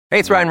Hey,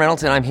 it's Ryan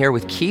Reynolds, and I'm here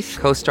with Keith,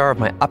 co-star of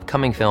my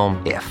upcoming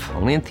film, If,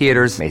 only in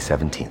theaters May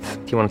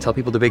 17th. Do you want to tell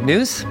people the big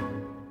news?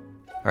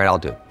 All right, I'll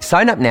do it.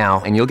 Sign up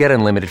now and you'll get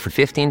unlimited for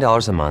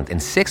 $15 a month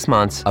and 6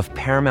 months of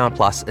Paramount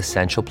Plus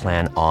Essential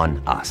Plan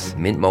on us.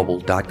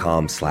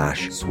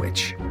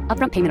 MintMobile.com/switch.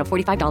 Upfront payment of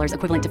 $45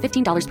 equivalent to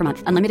 $15 per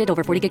month. Unlimited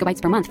over 40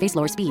 gigabytes per month. Face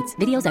lower speeds.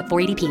 Videos at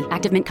 480p.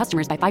 Active Mint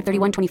customers by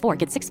 531.24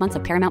 get 6 months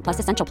of Paramount Plus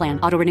Essential Plan.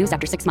 Auto renews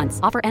after 6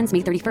 months. Offer ends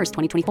May 31st,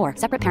 2024.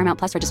 Separate Paramount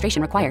Plus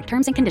registration required.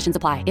 Terms and conditions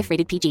apply if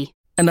rated PG.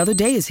 Another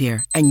day is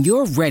here, and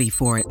you're ready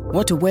for it.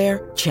 What to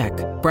wear? Check.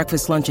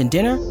 Breakfast, lunch, and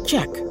dinner?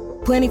 Check.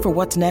 Planning for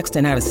what's next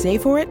and how to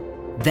save for it?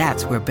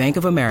 That's where Bank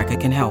of America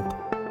can help.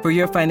 For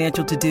your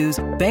financial to-dos,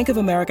 Bank of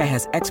America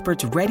has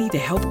experts ready to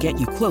help get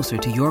you closer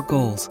to your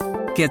goals.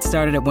 Get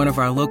started at one of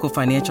our local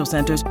financial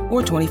centers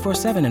or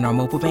 24/7 in our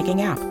mobile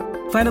banking app.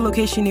 Find a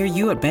location near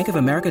you at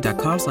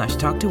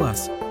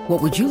bankofamerica.com/talktous.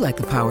 What would you like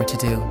the power to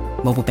do?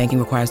 Mobile banking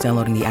requires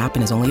downloading the app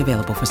and is only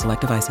available for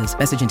select devices.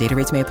 Message and data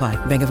rates may apply.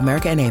 Bank of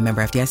America N.A.,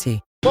 member FDIC.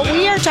 Well,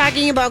 we are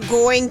talking about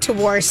going to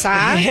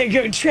Warsaw.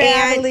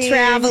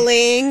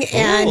 Traveling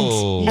and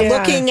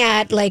looking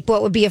at like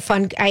what would be a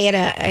fun. I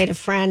had a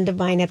friend of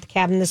mine at the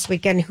cabin this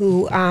weekend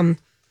who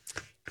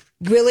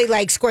really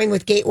likes going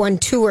with Gate One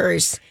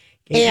Tours.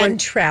 Gate One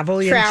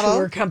Travel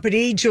Tour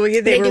Company.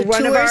 Julia, they were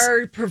one of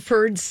our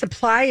preferred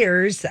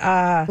suppliers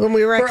when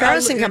we were at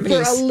Carlson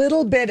Companies for a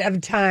little bit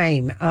of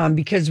time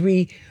because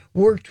we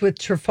worked with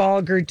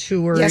Trafalgar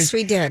Tours. Yes,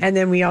 we did. And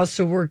then we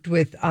also worked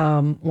with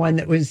one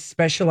that was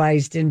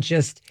specialized in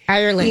just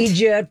Ireland,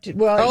 Egypt.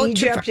 Well,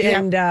 Egypt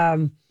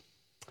and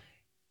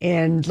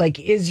like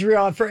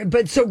Israel.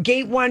 But so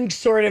Gate One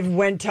sort of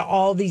went to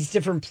all these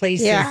different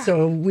places.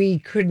 So we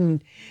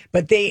couldn't,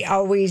 but they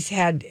always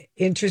had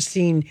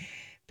interesting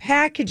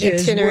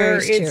packages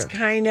where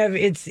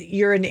it's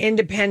you're an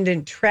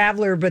independent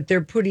traveler, but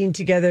they're putting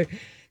together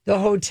the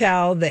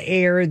hotel, the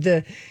air,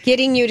 the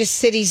getting you to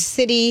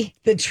city,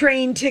 the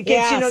train tickets.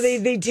 Yes. You know,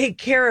 they take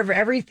care of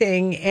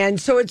everything,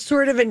 and so it's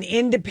sort of an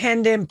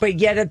independent, but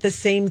yet at the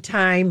same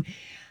time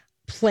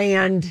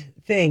planned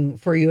thing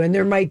for you. And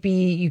there might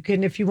be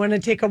if you want to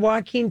take a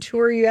walking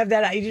tour, you have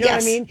that. You know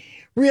what I mean?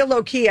 Real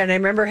low key. And I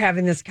remember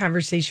having this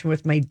conversation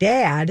with my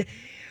dad,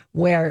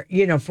 where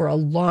for a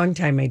long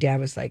time my dad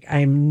was like,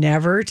 "I'm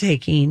never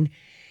taking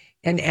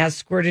an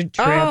escorted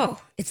trip.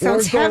 Oh, it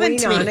sounds heaven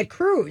to me. On a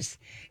cruise."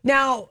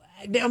 Now,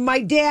 my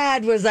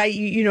dad was,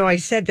 I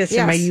said this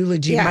in my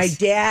eulogy. Yes. My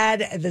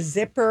dad, the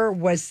zipper,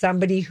 was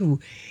somebody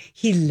who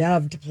he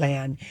loved to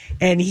plan,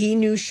 and he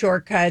knew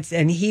shortcuts,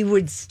 and he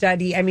would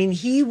study. I mean,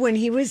 when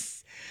he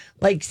was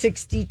like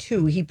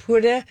 62, he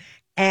put a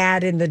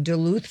ad in the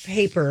Duluth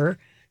paper.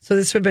 So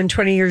this would have been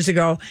 20 years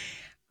ago,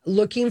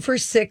 looking for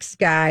 6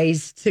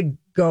 guys to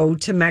go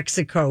to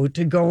Mexico,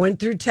 to go in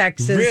through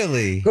Texas.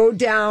 Really? Go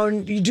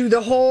down, you do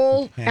the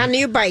whole... On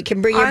your bike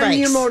and bring your bikes. On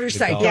your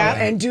motorcycle,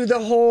 and do the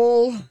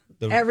whole...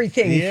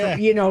 everything,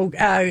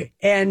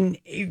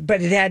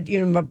 but it had,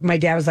 my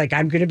dad was like,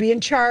 "I'm going to be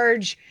in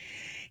charge.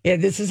 Yeah,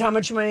 this is how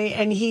much money."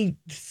 And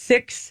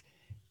 6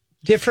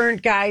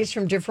 different guys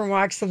from different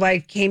walks of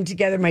life came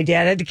together. My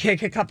dad had to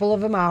kick a couple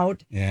of them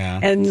out,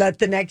 and let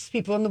the next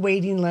people on the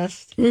waiting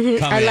list.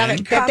 I love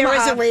it. That there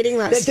was a waiting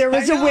list. That there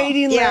was a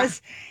waiting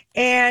list.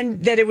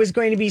 And that it was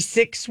going to be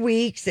 6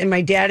 weeks. And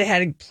my dad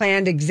had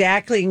planned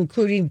exactly,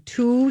 including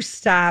 2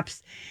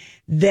 stops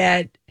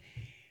that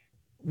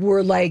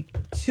were like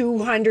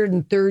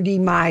 230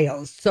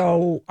 miles.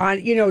 So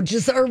on,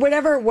 or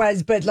whatever it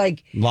was, but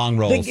like long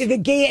rolls,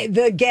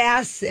 the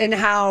gas and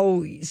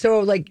how, so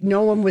like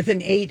no one with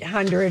an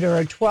 800 or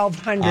a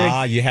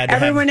 1200,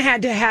 everyone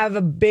had to have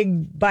a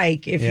big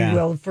bike, if you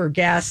will, for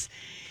gas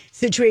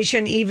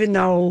situation, even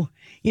though,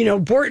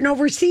 Borton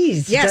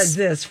Overseas does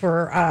this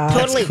for,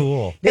 totally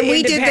cool. And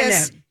we did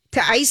this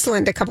to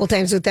Iceland a couple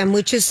times with them,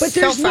 which is but so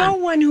there's fun. No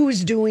one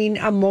who's doing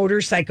a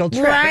motorcycle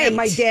trip. Right. And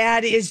my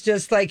dad is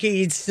just like,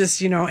 he's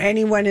just,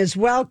 anyone is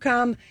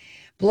welcome,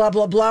 blah,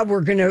 blah, blah.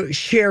 We're going to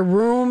share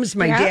rooms.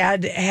 My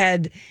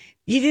dad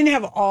he didn't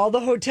have all the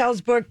hotels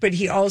booked, but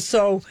he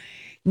also,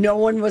 no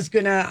one was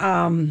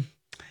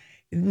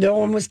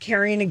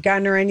carrying a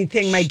gun or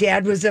anything. My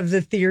dad was of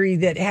the theory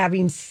that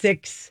having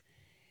 6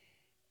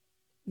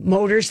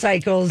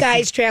 motorcycles,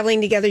 guys traveling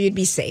together, you'd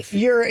be safe.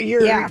 You're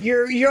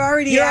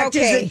already act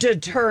as a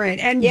deterrent.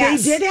 And they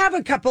did have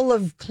a couple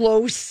of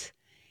close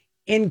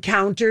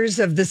encounters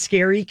of the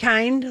scary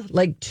kind,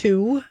 like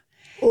 2.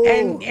 Ooh.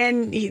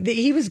 And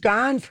he was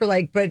gone for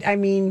but I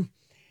mean,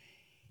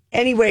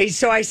 anyway,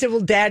 so I said, "Well,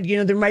 Dad,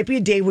 there might be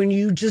a day when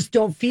you just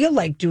don't feel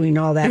like doing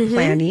all that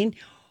planning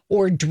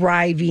or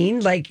driving,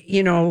 that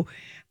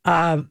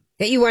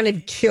you want a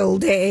chill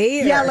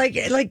day." Yeah,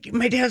 like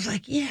my dad was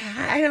like,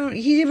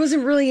 he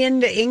wasn't really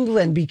into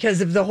England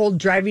because of the whole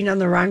driving on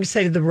the wrong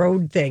side of the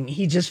road thing.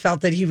 He just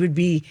felt that he would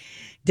be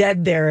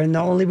dead there, and the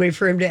only way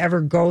for him to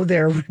ever go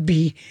there would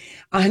be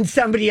on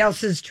somebody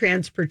else's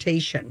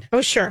transportation.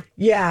 Oh, sure.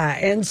 Yeah,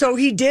 and so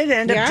he did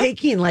end up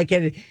taking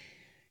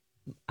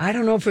I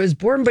don't know if it was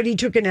Bourne, but he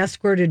took an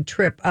escorted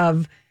trip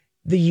of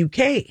the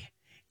UK.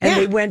 And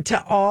they went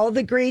to all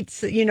the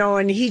greats,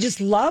 and he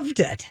just loved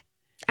it.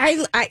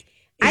 I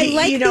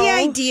like the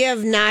idea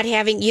of not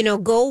having,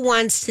 go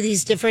once to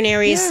these different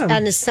areas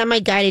on a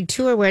semi-guided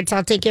tour where it's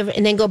I'll take you,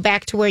 and then go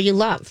back to where you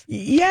love.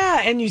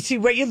 Yeah, and you see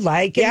what you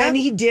like. And then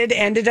he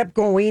ended up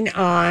going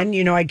on,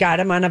 I got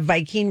him on a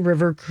Viking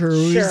River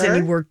cruise, and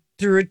he worked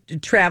through a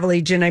travel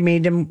agent. I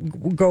made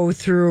him go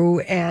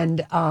through,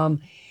 and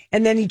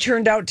then he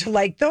turned out to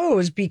like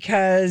those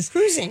because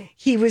cruising.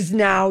 He was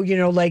now,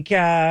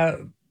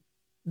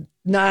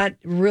 not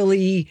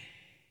really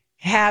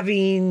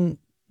having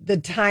the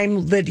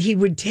time that he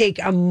would take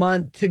a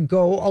month to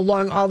go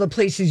along all the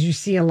places you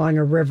see along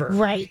a river.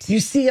 Right. You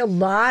see a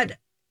lot.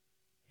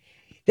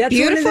 That's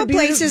beautiful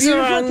places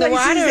along the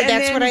water.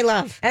 That's what I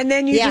love. And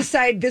then you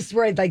decide, this is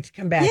where I'd like to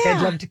come back. Yeah.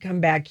 I'd love to come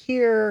back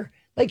here.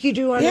 Like you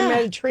do on a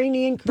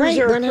Mediterranean cruise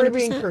or a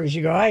Caribbean cruise.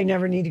 You go, I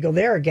never need to go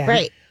there again.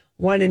 Right.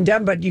 One and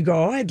done, but you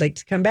go, I'd like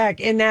to come back.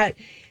 And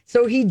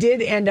so he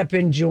did end up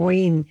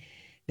enjoying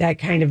that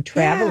kind of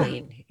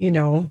traveling,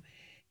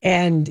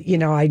 And,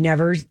 I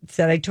never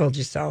said I told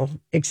you so,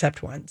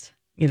 except once,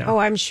 Oh,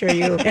 I'm sure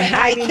you.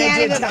 I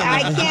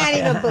can't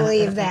even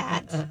believe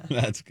that.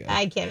 That's good.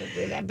 I can't even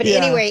believe that. But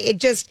anyway,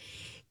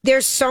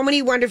 there's so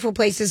many wonderful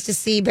places to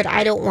see, but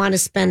I don't want to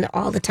spend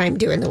all the time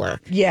doing the work.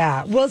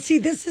 Yeah. Well, see,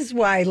 this is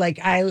why,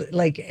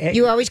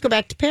 you always go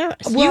back to Paris.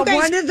 Well,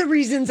 one of the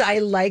reasons I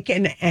like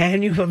an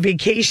annual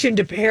vacation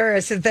to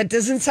Paris is that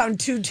doesn't sound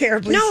too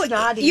terribly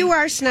snotty. You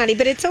are snotty,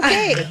 but it's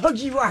okay.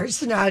 You are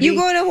snotty. You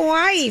go to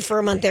Hawaii for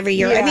a month every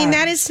year. Yeah. I mean,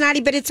 that is snotty,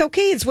 but it's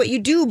okay. It's what you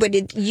do,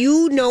 but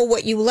you know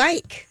what you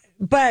like.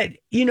 But,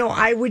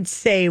 I would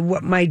say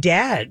what my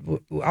dad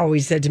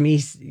always said to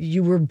me,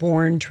 you were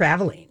born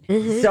traveling.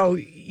 Mm-hmm. So,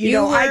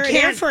 I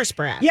can't. Air Force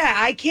brat. Yeah,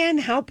 I can't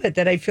help it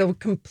that I feel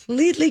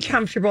completely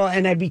comfortable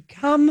and I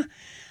become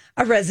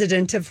a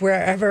resident of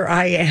wherever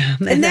I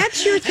am. And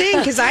that's your thing,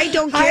 because I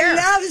don't care. I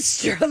love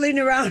strolling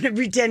around and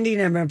pretending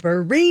I'm a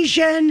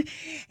Parisian.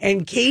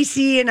 And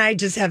Casey and I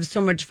just have so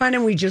much fun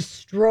and we just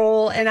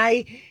stroll. And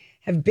I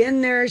have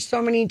been there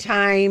so many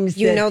times.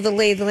 You know the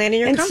lay of the land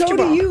and you're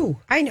comfortable. And so do you.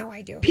 I know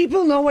I do.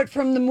 People know it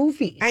from the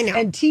movies. I know.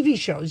 And TV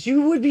shows.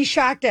 You would be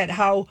shocked at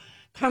how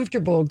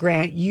comfortable,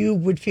 Grant, you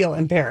would feel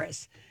in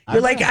Paris. You're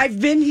like, I've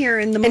been here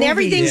in the movies. And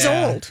everything's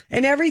old.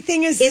 And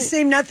everything is the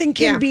same. Nothing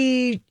can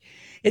be,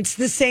 it's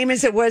the same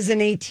as it was in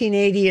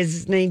 1880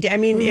 as 19. I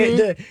mean,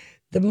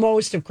 the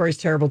most, of course,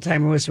 terrible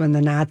time was when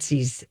the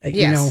Nazis,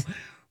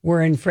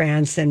 were in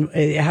France and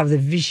have the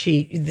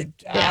Vichy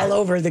all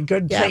over the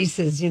good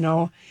places,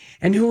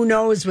 and who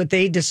knows what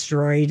they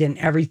destroyed and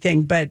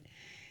everything. But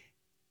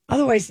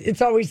otherwise,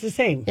 it's always the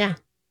same. Yeah.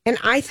 And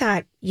I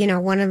thought,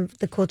 one of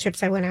the cool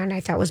trips I went on, I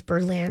thought was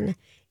Berlin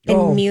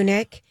and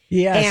Munich.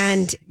 Yes.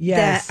 And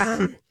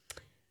the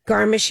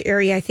Garmisch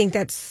area. I think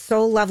that's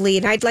so lovely.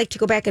 And I'd like to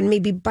go back and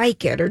maybe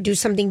bike it or do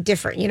something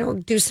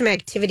different, do some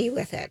activity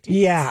with it.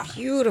 Yeah. It's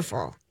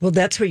beautiful. Well,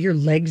 that's what your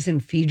legs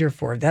and feet are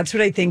for. That's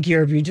what I think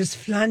Europe. You just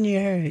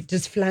flaneur,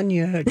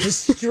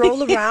 just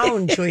stroll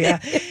around,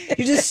 Julia.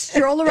 You just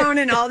stroll around,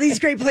 and all these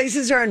great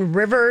places are on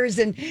rivers,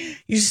 and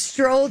you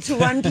stroll to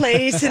one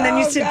place, and then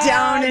you sit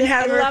down and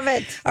have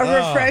a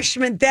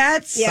refreshment.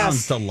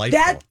 Sounds delightful.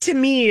 That to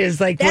me is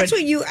like that's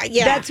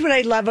That's what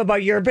I love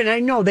about Europe, and I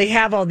know they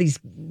have all these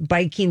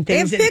biking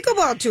things. They have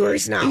pickleball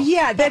tours now.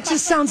 Yeah, that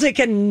just sounds like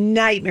a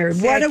nightmare.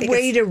 What a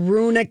way to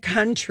ruin a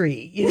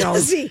country,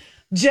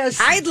 See,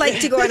 I'd like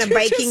to go on a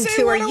biking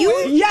tour.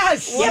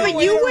 Yes. Yeah,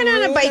 but you went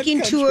on a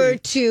biking tour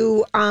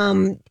to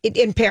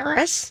in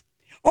Paris.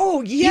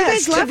 Oh, yes, you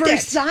guys loved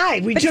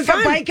Versailles. We took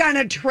a bike on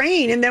a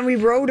train, and then we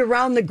rode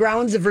around the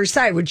grounds of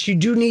Versailles, which you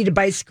do need a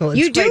bicycle.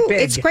 It's quite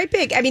big. It's quite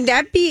big. I mean,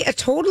 that'd be a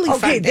totally fun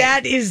thing.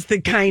 That is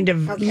the kind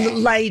of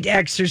light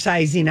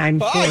exercising I'm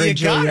for, you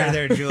Julia. got her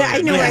there, Julia.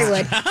 I know I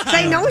would.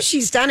 I know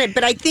she's done it,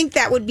 but I think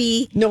that would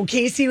be... No,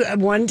 Casey,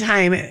 one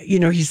time,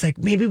 he's like,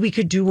 maybe we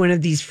could do one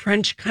of these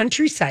French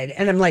countryside.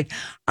 And I'm like,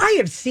 I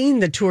have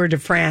seen the Tour de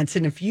France,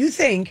 and if you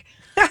think...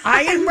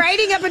 I'm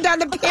riding up and down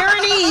the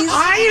Pyrenees.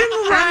 I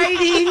am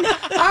riding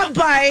a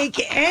bike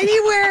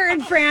anywhere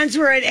in France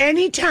where at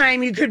any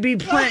time you could be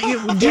playing.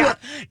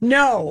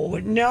 No,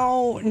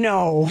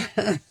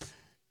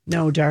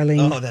 darling.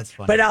 Oh, that's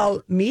funny. But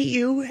I'll meet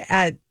you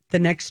at the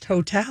next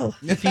hotel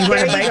if you want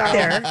to bike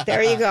there.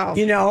 There you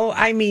go.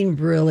 I mean,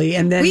 really.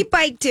 And then we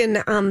biked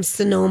in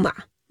Sonoma.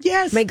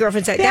 Yes. My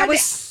girlfriend said that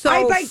was so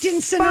I biked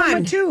in Sonoma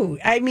fun. too.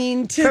 I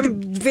mean, from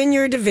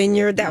vineyard to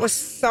vineyard. That was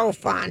so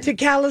fun. To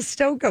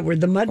Calistoga where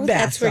the mud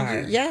baths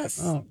are.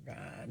 Yes. Oh,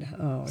 God.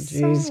 Oh,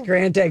 geez.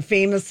 Grant, I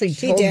famously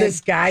told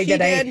this guy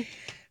I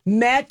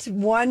met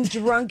one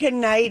drunken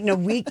night, and a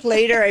week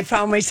later I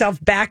found myself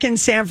back in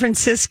San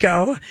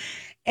Francisco,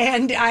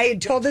 and I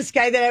had told this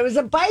guy that I was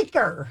a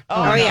biker.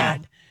 Oh yeah.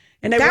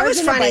 And I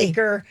wasn't a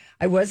biker.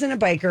 I wasn't a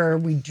biker.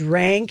 We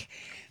drank.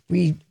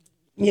 We,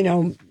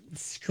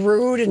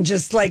 screwed and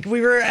just like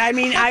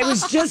I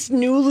was just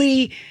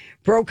newly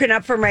broken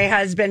up from my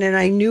husband, and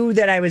I knew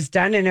that I was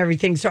done and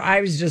everything. So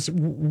I was just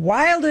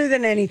wilder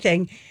than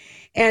anything.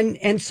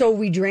 And so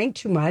we drank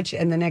too much,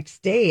 and the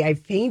next day I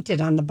fainted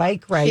on the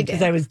bike ride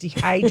because I was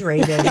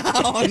dehydrated.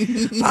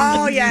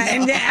 Oh, yeah.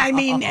 And I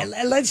mean,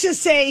 let's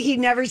just say he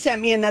never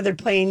sent me another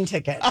plane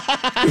ticket.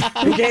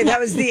 Okay, that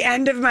was the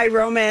end of my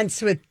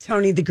romance with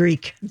Tony the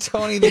Greek.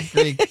 Tony the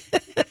Greek.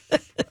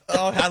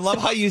 Oh, I love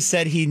how you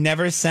said he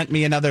never sent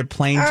me another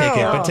plane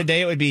ticket, but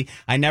today it would be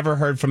I never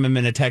heard from him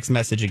in a text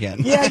message again.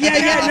 Yeah.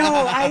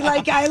 No,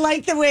 I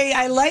like the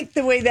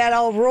way that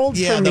all rolled for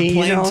me. Yeah, the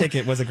plane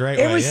ticket was a great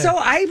way. It was so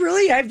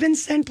I've been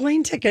sent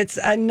plane tickets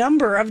a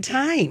number of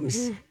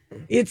times.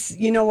 It's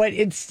you know what,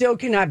 it still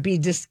cannot be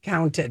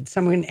discounted.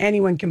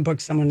 Anyone can book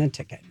someone a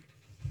ticket.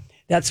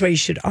 That's why you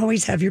should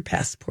always have your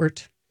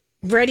passport.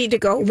 Ready to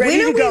go. When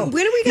are we going to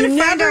find out? You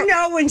never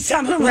know when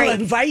someone will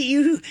invite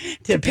you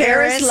to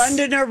Paris,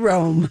 London, or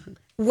Rome.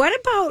 What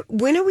about,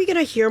 when are we going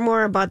to hear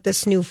more about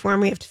this new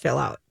form we have to fill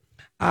out?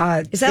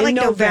 Is that like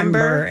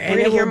November? And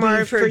we're going to hear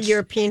more for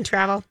European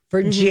travel?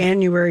 For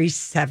January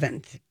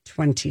 7th,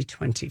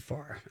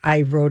 2024.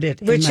 I wrote it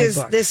in my book. Which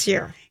is this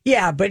year.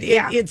 Yeah, but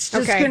it's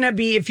just going to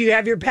be, if you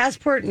have your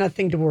passport,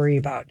 nothing to worry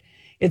about.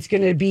 It's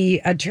going to be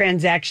a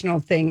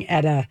transactional thing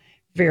at a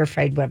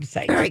verified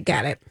website. All right,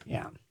 got it.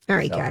 Yeah. All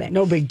right, got it.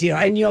 No big deal.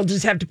 And you'll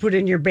just have to put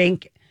in your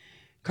bank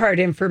card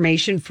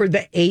information for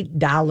the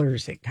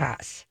 $8 it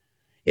costs.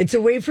 It's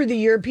a way for the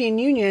European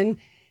Union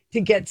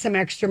to get some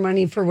extra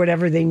money for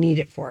whatever they need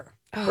it for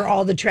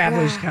all the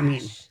travelers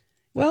coming.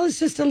 Well, it's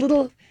just a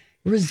little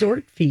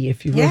resort fee,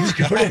 if you will,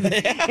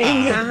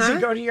 to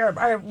go to Europe.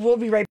 All right, we'll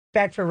be right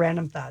back for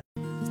Random Thoughts.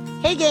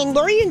 Hey, gang,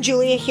 Lori and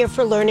Julia here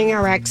for Learning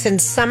RX,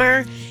 and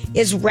summer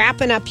is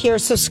wrapping up here,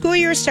 so school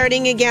year is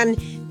starting again.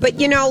 But,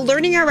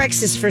 Learning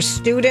RX is for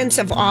students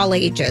of all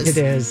ages.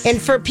 It is.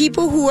 And for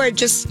people who are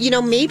just,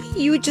 maybe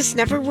you just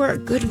never were a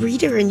good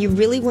reader and you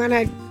really want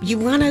to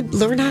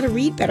learn how to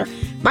read better.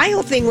 My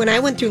whole thing when I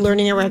went through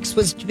Learning RX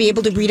was to be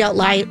able to read out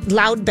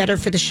loud better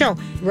for the show.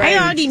 Right.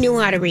 I already knew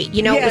how to read.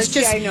 It was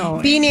just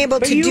being able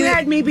to do. But you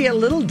had maybe a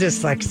little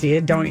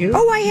dyslexia, don't you?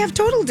 Oh, I have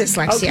total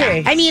dyslexia.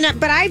 Okay. I mean,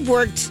 but I've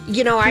worked,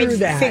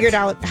 I've figured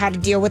out how to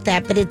deal with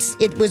that. But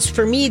it was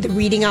for me, the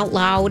reading out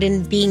loud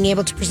and being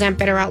able to present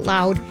better out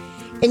loud.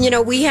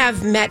 And, we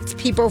have met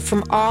people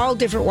from all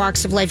different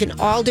walks of life and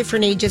all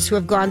different ages who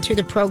have gone through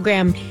the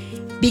program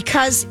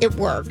because it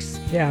works.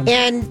 Yeah.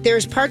 And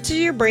there's parts of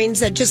your brains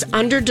that just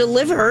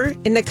under-deliver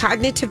in the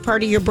cognitive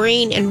part of your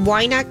brain. And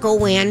why not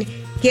go in,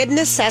 get an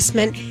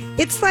assessment?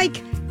 It's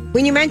like,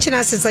 when you mention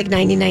us, it's like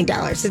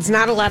 $99. It's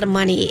not a lot of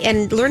money.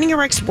 And Learning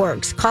RX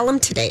works. Call them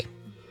today.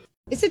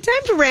 Is it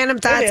time for Random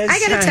Thoughts? I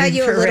got to tell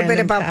you a little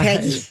bit about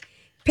Peggy.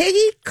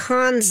 Peggy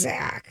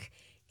Konzak.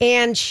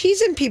 And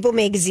she's in People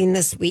Magazine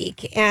this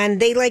week,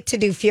 and they like to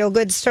do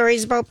feel-good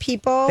stories about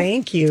people.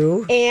 Thank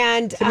you.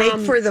 And to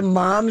make for the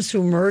moms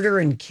who murder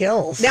and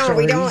kill. No, stories.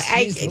 we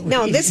don't.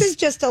 No, this is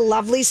just a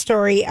lovely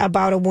story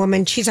about a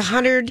woman. She's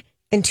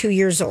 102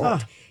 years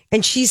old,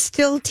 and she's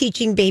still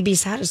teaching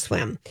babies how to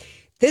swim.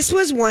 This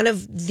was one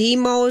of the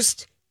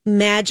most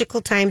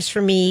magical times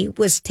for me.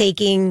 Was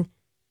taking,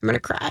 I'm going to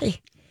cry.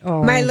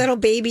 My little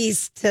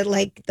babies to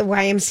like the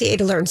YMCA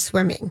to learn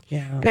swimming.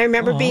 Yeah. And I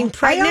remember being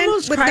pregnant. I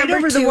almost with cried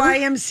over 2. the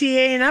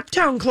YMCA in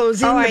Uptown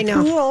closing the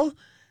pool.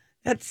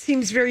 That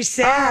seems very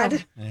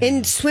sad.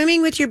 And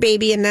swimming with your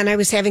baby. And then I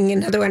was having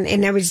another one.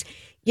 And I was,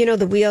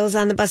 the wheels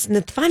on the bus and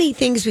the funny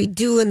things we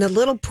do in the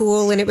little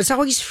pool. And it was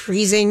always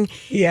freezing.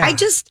 Yeah.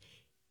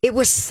 It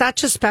was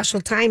such a special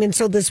time. And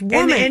so this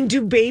woman. And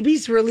do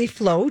babies really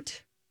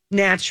float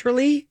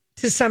naturally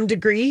to some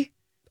degree?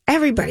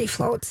 Everybody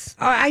floats.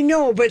 I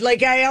know, but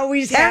I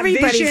always have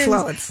everybody visions.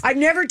 Floats. I've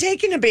never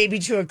taken a baby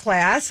to a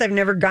class. I've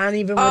never gone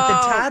even with a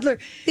toddler.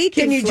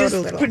 Can you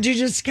just could you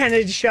just kind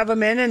of shove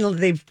them in and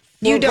they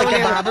you don't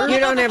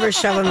ever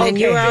shove them in.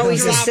 You're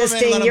always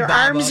assisting. Your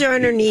arms are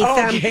underneath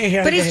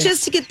them. But it's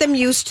just to get them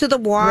used to the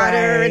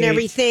water and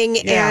everything.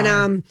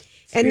 Yeah.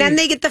 And then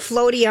they get the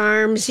floaty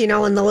arms,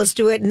 and those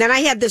do it. And then I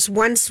had this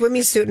one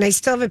swimming suit, and I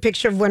still have a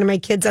picture of one of my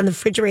kids on the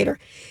refrigerator.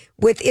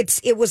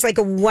 It was like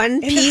a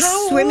one-piece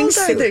swimming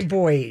suit. How old are they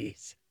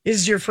boys?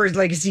 Is your first,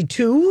 is he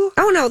 2?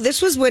 Oh, no,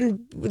 this was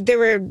when they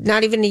were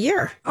not even a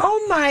year.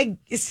 Oh, my,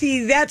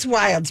 see, that's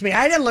wild to me.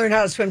 I didn't learn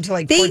how to swim till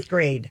 4th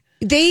grade.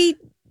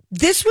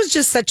 This was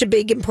just such a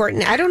big,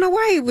 important, I don't know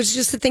why, it was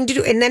just a thing to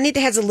do. And then it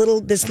has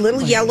this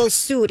little yellow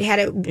suit, had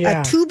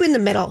a tube in the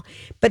middle,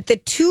 but the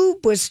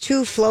tube was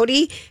too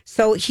floaty,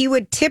 so he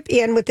would tip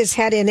in with his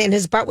head in and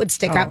his butt would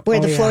stick up where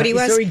the floaty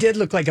was. So he did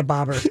look like a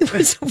bobber. It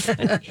was so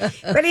funny.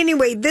 But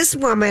anyway, this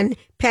woman,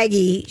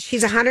 Peggy,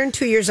 she's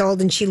 102 years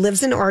old and she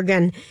lives in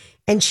Oregon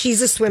and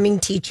she's a swimming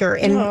teacher.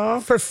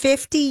 And for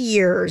 50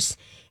 years...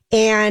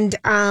 And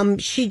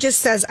she just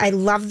says, I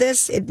love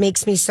this. It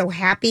makes me so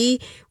happy.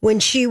 When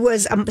she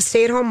was a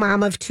stay-at-home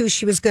mom of 2,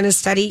 she was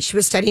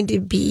studying to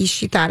be,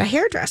 she thought, a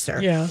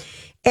hairdresser. Yeah.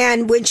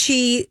 And when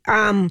she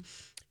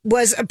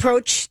was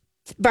approached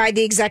by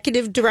the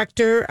executive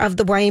director of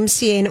the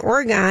YMCA in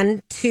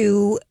Oregon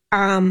to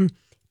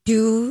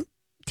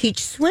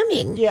teach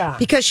swimming. Yeah.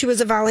 Because she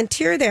was a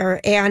volunteer there.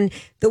 And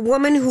the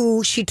woman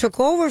who she took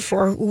over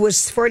for, who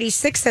was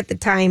 46 at the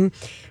time,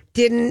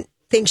 didn't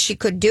think she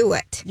could do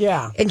it.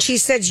 Yeah. And she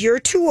says, you're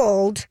too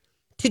old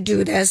to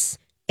do this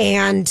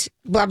and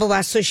blah, blah,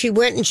 blah. So she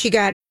went and she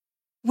got.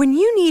 When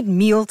you need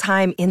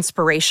mealtime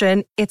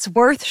inspiration, it's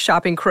worth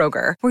shopping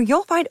Kroger, where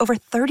you'll find over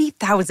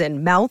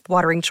 30,000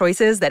 mouth-watering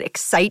choices that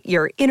excite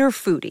your inner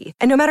foodie.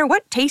 And no matter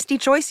what tasty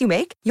choice you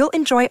make, you'll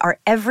enjoy our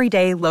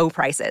everyday low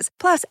prices,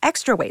 plus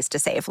extra ways to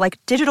save, like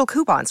digital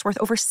coupons worth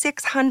over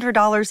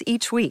 $600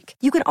 each week.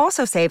 You can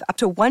also save up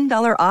to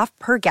 $1 off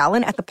per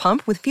gallon at the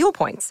pump with fuel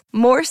points.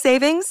 More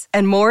savings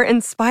and more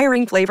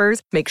inspiring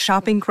flavors make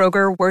shopping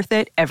Kroger worth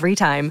it every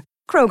time.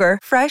 Kroger,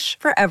 fresh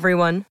for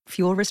everyone.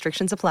 Fuel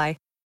restrictions apply.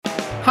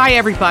 Hi,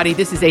 everybody.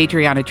 This is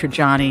Adriana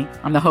Trajani.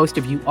 I'm the host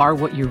of You Are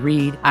What You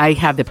Read. I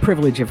have the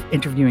privilege of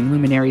interviewing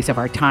luminaries of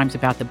our times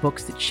about the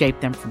books that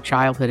shaped them from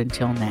childhood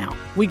until now.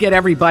 We get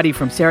everybody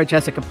from Sarah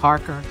Jessica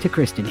Parker to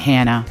Kristen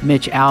Hanna,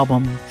 Mitch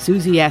Albom,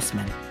 Susie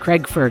Essman,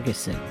 Craig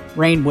Ferguson,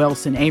 Rainn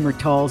Wilson, Amor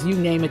Tolls, you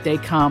name it, they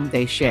come,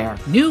 they share.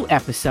 New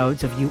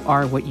episodes of You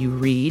Are What You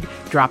Read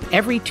drop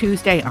every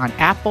Tuesday on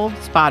Apple,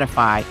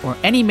 Spotify, or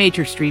any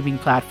major streaming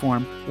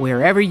platform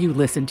wherever you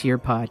listen to your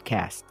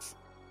podcasts.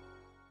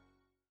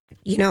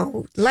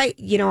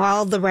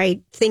 All the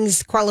right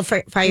things,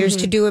 qualifiers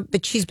to do it,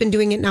 but she's been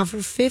doing it now for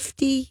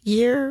 50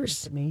 years.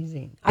 It's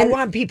amazing. I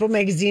want People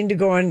Magazine to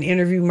go and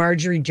interview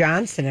Marjorie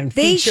Johnson and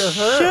feature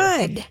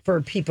her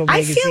for People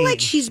Magazine. I feel like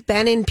she's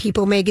been in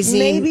People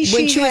Magazine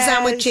when she was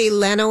on with Jay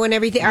Leno and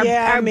everything.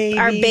 Our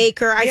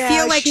Baker. I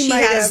feel like she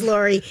has,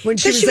 Lori. When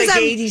she was like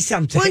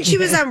 80-something. When she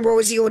was on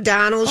Rosie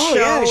O'Donnell's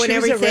show and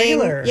everything. Was a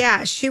regular.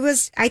 Yeah, she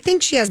was. I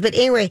think she has. But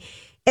anyway.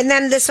 And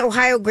then this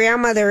Ohio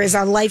grandmother is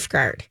a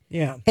lifeguard.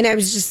 Yeah. And I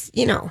was just,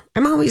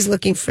 I'm always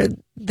looking for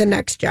the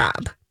next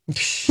job.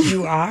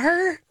 You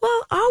are?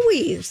 Well,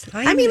 always.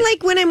 I mean,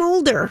 like when I'm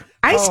older.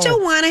 I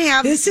still want to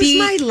have. This is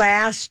my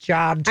last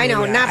job. Julia. I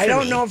know, not for I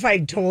don't me. know if I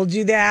told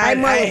you that.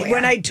 I'm well aware.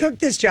 When I took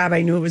this job,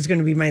 I knew it was going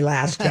to be my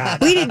last job.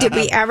 Did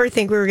we ever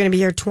think we were going to be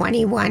here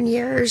 21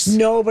 years?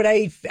 No, but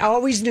I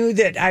always knew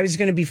that I was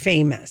going to be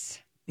famous.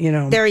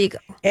 There you go.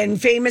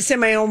 And famous in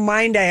my own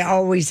mind, I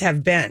always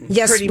have been.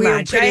 Yes, pretty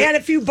much. I had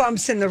a few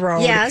bumps in the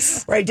road.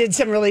 Yes. Where I did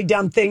some really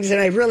dumb things and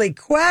I really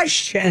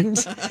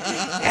questioned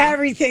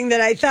everything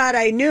that I thought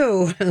I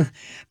knew.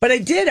 But I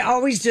did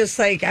always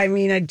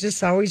I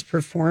just always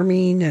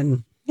performing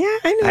and. Yeah,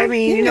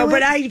 I know.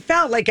 But I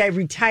felt like I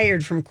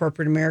retired from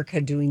corporate America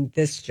doing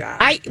this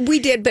job. We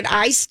did, but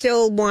I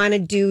still want to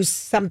do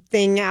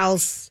something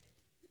else.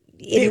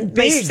 In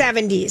my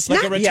 70s,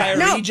 like a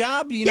retiree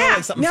job,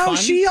 like something fun?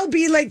 She'll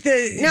be like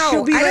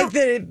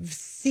the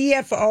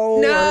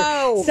CFO.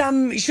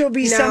 No, she'll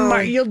be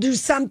some. You'll do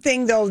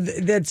something though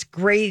that's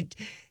great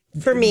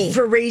for me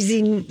for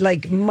raising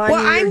like money.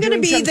 Well, I'm going to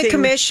be the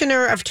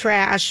commissioner of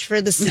trash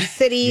for the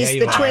cities,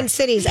 the Twin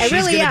Cities. I really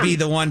am. She's going to be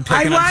the one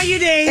picking up. I want you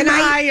to aim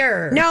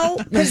higher. No,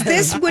 because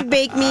this would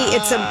make me.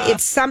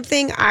 It's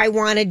something I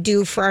want to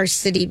do for our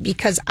city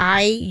because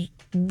I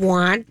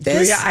want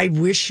this. Julia, I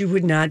wish you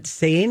would not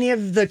say any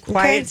of the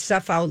quiet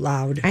stuff out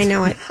loud. I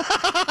know it.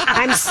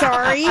 I'm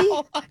sorry,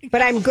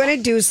 but I'm going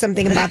to do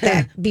something about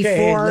that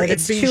before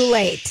it's too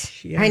late.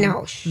 I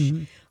know.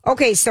 Mm-hmm.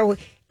 Okay, so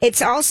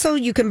it's also,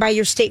 you can buy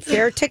your state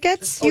fair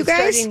tickets, you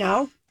guys. Starting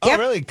now? Yep.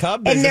 Oh, really?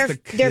 Cub? And they're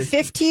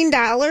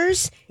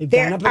 $15. They've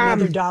gone up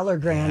another $1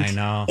 grand. I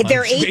know.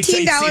 They're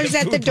 $18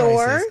 at the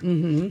door.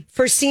 Mm-hmm.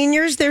 For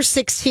seniors, they're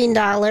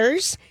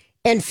 $16.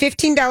 And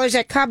 $15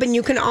 at Cub. And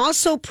you can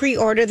also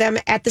pre-order them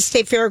at the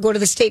State Fair or go to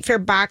the State Fair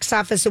box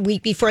office a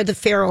week before the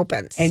fair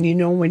opens. And you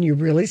know when you're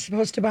really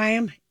supposed to buy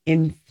them?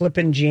 In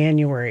flipping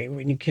January,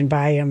 when you can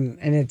buy them,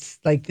 and it's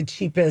like the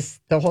cheapest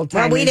the whole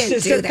time. Well, we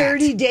didn't do that. It's just a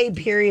 30-day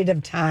period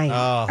of time.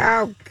 Oh,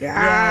 gosh.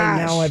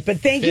 Yeah, I know it. But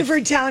thank you for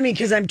telling me,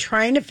 because I'm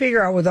trying to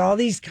figure out with all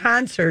these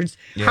concerts.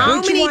 Yeah.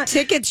 How many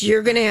tickets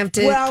you're going to have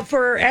to... Well,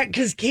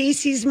 because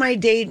Casey's my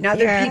date, and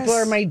other people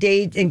are my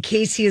date, and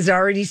Casey has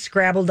already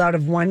scrabbled out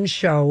of one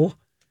show.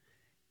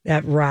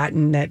 That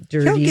rotten, that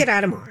dirty. He'll get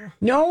out of more.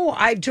 No,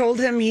 I told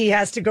him he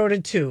has to go to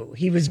 2.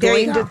 He was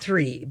going to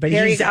 3, but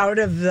he's out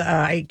of the.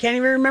 I can't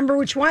even remember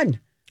which one.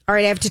 All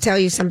right, I have to tell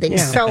you something.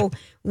 Yeah. So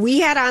we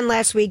had on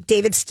last week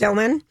David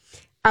Stillman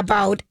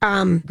about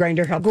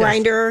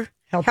Grindr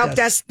Helped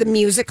Us, the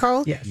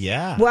musical. Yes.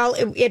 Yeah. Well,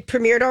 it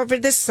premiered over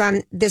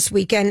this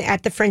weekend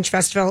at the Fringe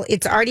Festival.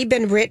 It's already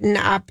been written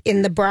up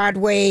in the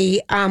Broadway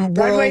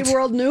Broadway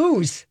World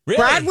News.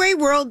 Really?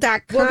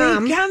 BroadwayWorld.com.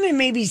 Well, they come and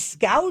maybe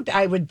scout,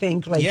 I would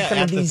think, some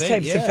of these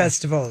types of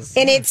festivals.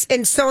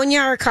 And Sonia,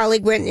 our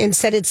colleague, went and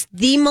said it's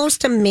the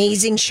most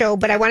amazing show.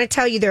 But I want to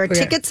tell you, there are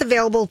tickets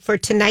available for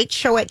tonight's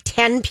show at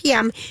 10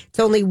 p.m. It's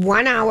only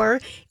 1 hour,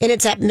 and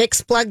it's at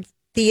Mixplug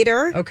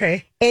Theater.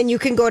 Okay. And you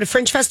can go to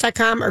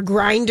fringefest.com or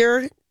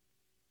grinderhelpedus.com.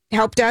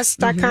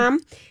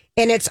 Mm-hmm.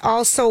 And it's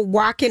also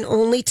walk-in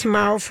only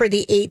tomorrow for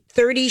the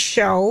 8:30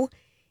 show.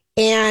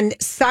 And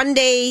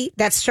Sunday,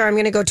 that's the show I'm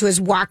going to go to, is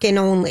walk-in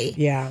only.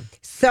 Yeah.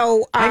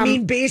 So, I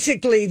mean,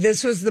 basically,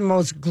 this was the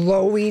most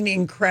glowing,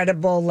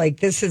 incredible.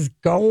 Like, this is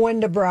going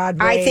to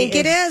Broadway. I think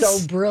it is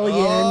so brilliant.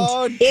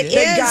 Oh, the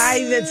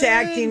guy that's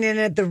acting in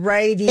it, the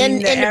writing,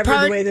 and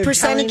the way they're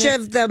percentage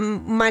of the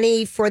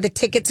money for the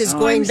tickets is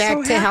going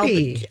back to help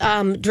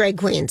drag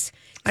queens.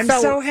 I'm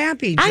so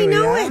happy, Julia. I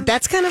know it.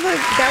 That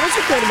was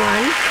a good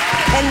one.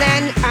 And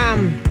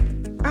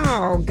then,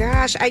 oh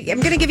gosh,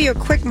 I'm going to give you a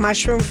quick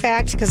mushroom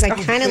fact because I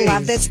kind of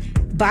love this.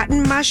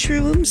 Button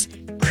mushrooms,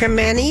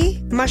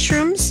 cremini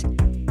mushrooms,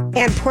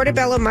 and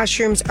portobello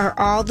mushrooms are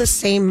all the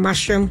same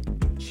mushroom,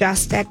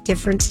 just at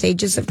different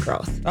stages of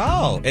growth.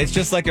 Oh, it's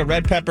just like a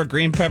red pepper,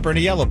 green pepper, and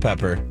a yellow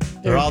pepper.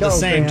 They're all the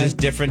same, just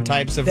different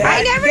types of.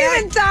 I never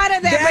even thought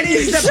of that. That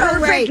is the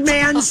perfect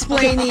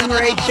mansplaining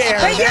right there.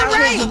 But you're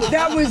right.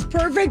 That was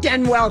perfect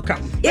and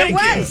welcome.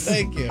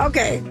 Thank you.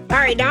 Okay. All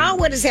right. Now,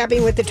 what is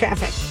happening with the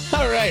traffic?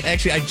 All right.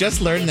 Actually, I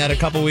just learned that a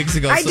couple weeks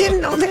ago. I didn't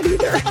know that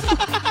either.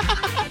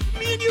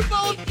 Me and you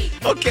both.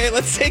 Okay,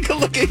 let's take a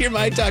look at your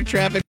My Talk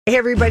traffic. Hey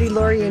everybody,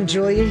 Lori and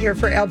Julia here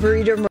for El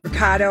Burrito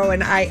Mercado,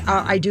 and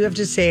I do have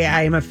to say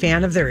I am a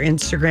fan of their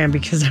Instagram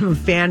because I'm a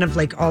fan of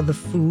like all the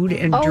food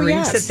and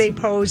drinks that they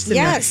post in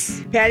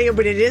the patio.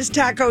 But it is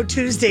Taco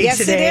Tuesday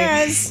today.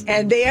 Yes, it is,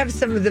 and they have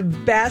some of the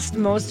best,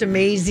 most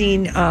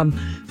amazing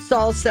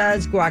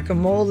salsas,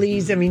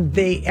 guacamoles. I mean,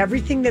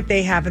 everything that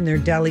they have in their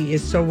deli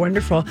is so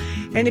wonderful.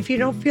 And if you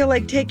don't feel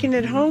like taking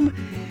it home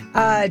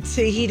to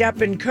heat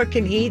up and cook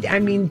and eat, I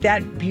mean,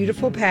 that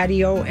beautiful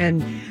patio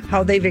and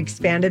how they've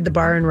expanded the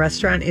bar and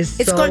restaurant is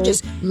so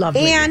gorgeous.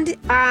 Lovely. And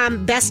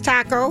best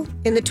taco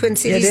in the Twin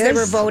Cities that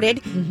were voted.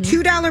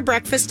 $2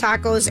 breakfast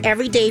tacos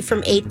every day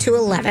from 8 to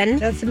 11.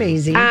 That's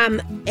amazing.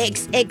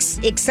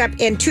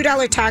 Except and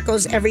 $2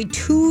 tacos every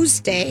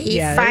Tuesday.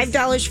 Yes.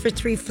 $5 for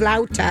 3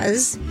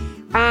 flautas.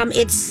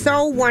 It's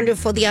so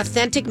wonderful. The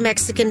authentic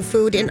Mexican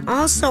food, and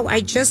also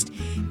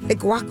the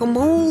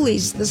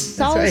guacamoles, the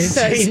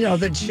salsas,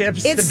 the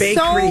chips, it's the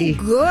bakery.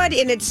 So good,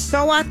 and it's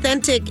so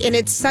authentic, and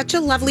it's such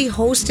a lovely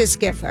hostess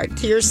gift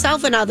to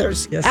yourself and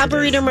others. Yes, El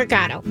Burrito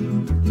Mercado.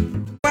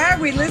 Well,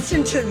 we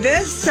listened to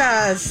this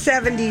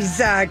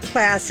 70s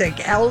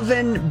classic,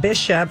 Elvin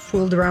Bishop,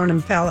 Fooled Around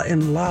and Fell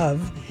in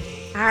Love.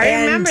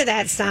 I remember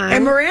that song.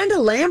 And Miranda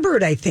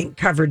Lambert, I think,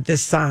 covered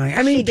this song.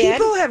 I mean,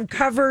 people have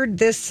covered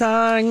this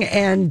song,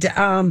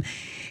 and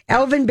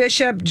Elvin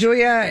Bishop,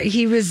 Julia,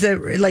 he was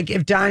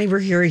if Donnie were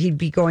here, he'd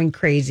be going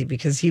crazy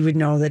because he would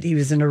know that he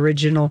was an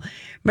original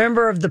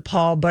member of the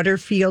Paul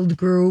Butterfield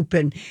group.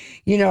 And,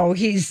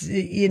 he's,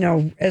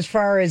 as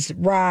far as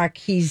rock,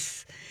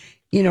 he's,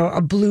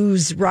 a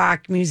blues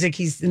rock music.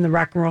 He's in the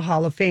Rock and Roll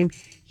Hall of Fame.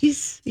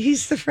 He's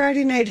the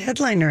Friday night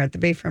headliner at the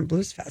Bayfront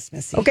Blues Fest,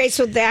 Missy. Okay,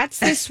 so that's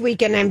this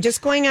weekend. I'm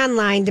just going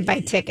online to buy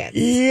tickets.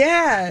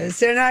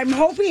 Yes, and I'm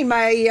hoping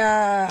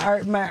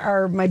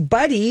my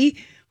buddy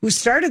who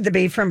started the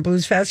Bayfront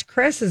Blues Fest,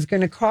 Chris, is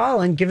going to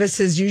call and give us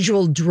his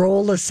usual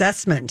droll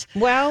assessment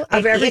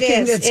of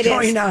everything that's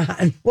going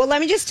on. Well, let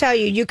me just tell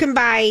you, you can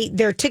buy,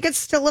 there are tickets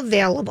still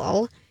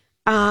available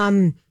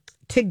to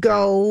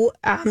go.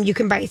 You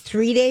can buy a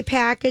 3-day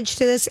package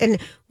to this. And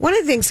one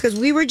of the things, because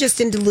we were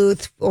just in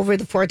Duluth over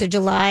the 4th of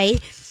July,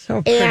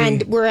 so pretty.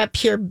 And we're at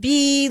Pier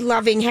B,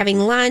 loving having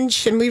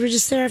lunch, and we were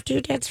just there after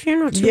your dad's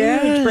funeral.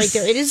 Right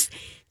there. It is...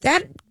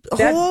 That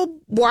whole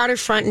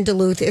waterfront in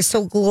Duluth is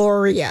so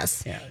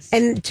glorious. Yes.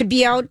 And to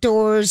be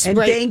outdoors. And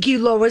thank you,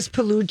 Lois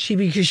Palucci,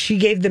 because she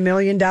gave the $1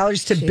 million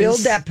to build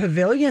that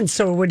pavilion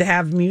so it would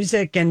have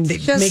music and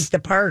make the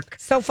park.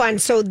 So fun.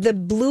 So the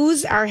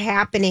blues are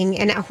happening.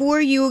 And who are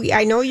you?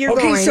 I know you're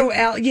going. Okay, so,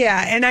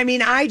 and I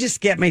mean, I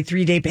just get my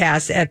 3-day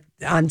pass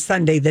on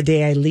Sunday, the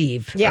day I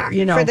leave. Yeah,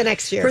 for the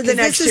next year.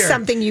 This is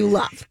something you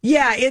love.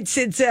 Yeah, it's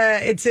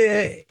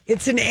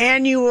an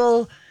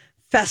annual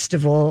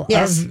festival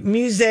of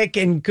music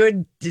and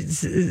good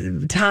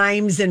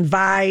times and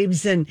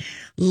vibes and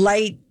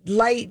light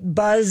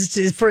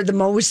buzzed for the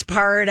most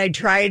part. I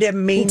try to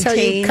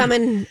maintain. Until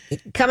you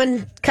come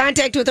in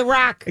contact with a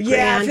rock.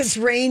 Yeah, Grant. if it's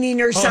raining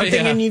or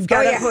something and you've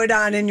got a hood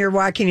on and you're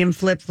walking in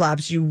flip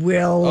flops, you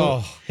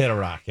will hit a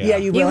rock. Yeah,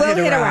 you will hit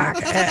a rock.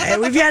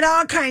 We've had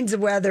all kinds of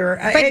weather.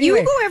 But anyway.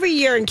 You go every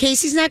year, and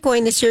Casey's not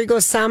going this year. He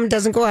goes some,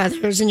 doesn't go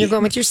others, and you're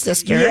going with your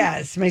sister.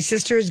 Yes, my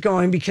sister is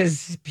going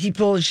because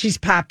she's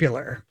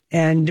popular.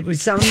 And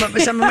some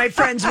of my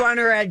friends want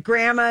her at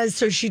Grandma's,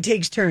 so she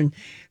takes turn.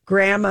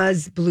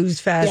 Grandma's Blues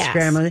Fest,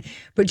 Grandma.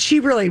 But we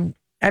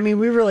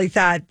really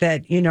thought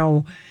that,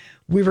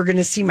 we were going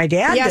to see my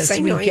dad this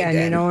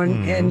weekend,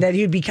 and that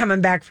he'd be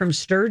coming back from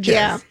Sturgis.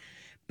 Yeah.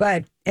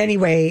 But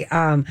anyway,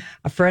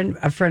 a friend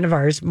of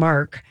ours,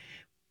 Mark,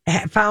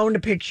 found a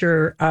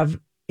picture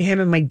of him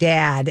and my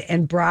dad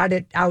and brought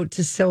it out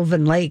to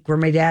Sylvan Lake, where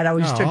my dad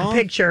always took a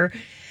picture.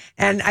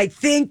 And I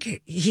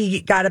think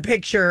he got a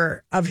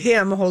picture of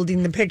him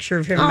holding the picture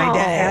of him and my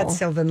dad at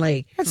Sylvan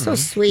Lake. That's so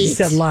sweet. He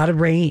said a lot of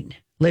rain.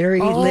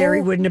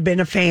 Larry wouldn't have been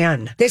a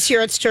fan. This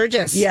year at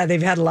Sturgis. Yeah,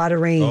 they've had a lot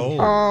of rain.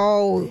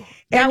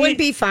 That would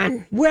be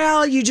fun.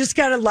 Well, you just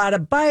got a lot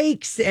of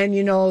bikes and,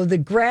 the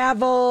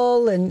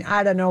gravel and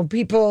I don't know,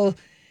 people,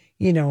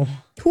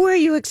 Who are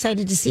you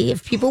excited to see?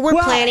 If people were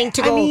planning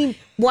to go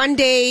one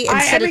day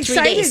instead of 3 days.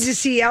 I'm excited to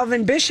see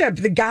Alvin Bishop.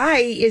 The guy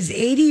is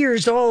 80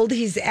 years old.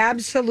 He's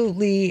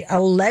absolutely a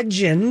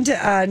legend.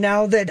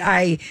 Now that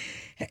I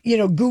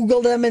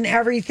Googled him and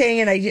everything,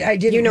 and I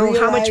didn't realize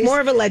how much more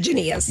of a legend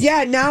he is.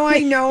 Yeah, now I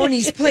know, and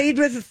he's played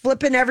with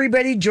flipping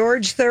everybody,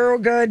 George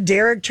Thorogood,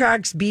 Derek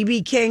Trucks,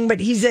 B.B. King, but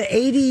he's an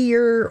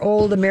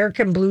 80-year-old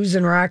American blues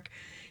and rock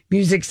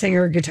music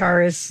singer,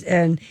 guitarist,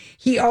 and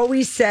he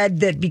always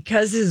said that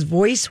because his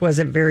voice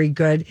wasn't very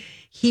good,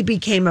 he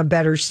became a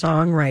better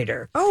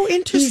songwriter. Oh,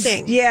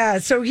 interesting.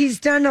 So he's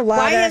done a lot.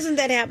 Why hasn't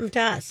that happened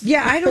to us?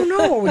 Yeah, I don't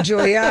know,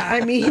 Julia.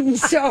 I mean,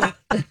 so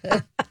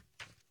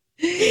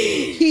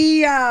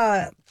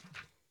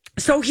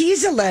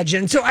he's a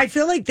legend. So I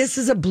feel like this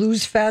is a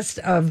blues fest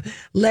of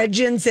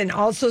legends and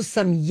also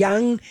some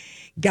young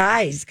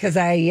guys. Because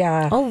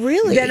oh,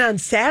 really? Then on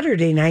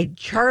Saturday night,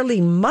 Charlie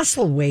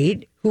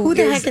Musselwhite. Who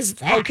the heck is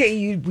that? Okay,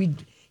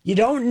 you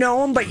don't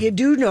know him, but you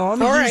do know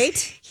him. All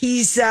right.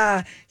 He's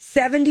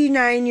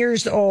 79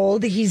 years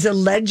old. He's a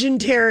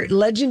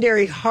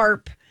legendary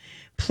harp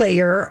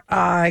player.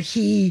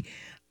 He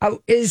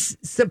is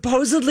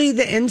supposedly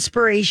the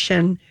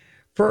inspiration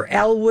for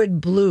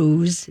Elwood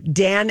Blues,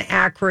 Dan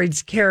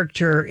Aykroyd's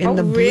character in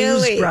the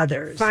Blues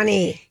Brothers.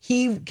 Funny.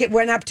 He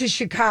went up to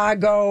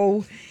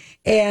Chicago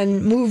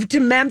and moved to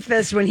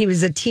Memphis when he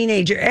was a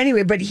teenager.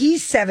 Anyway, but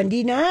he's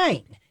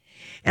 79.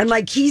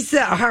 And he's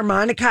the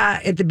harmonica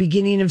at the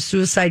beginning of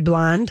Suicide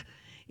Blonde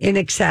in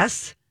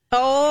Excess.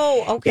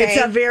 Oh, okay.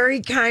 It's a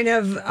very kind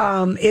of,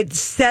 it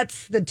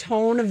sets the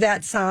tone of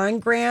that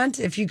song, Grant,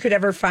 if you could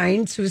ever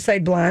find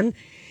Suicide Blonde.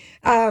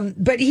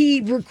 But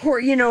he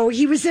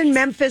he was in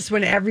Memphis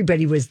when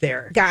everybody was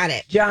there. Got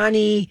it.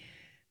 Johnny,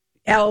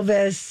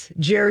 Elvis,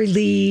 Jerry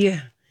Lee,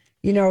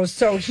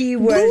 so he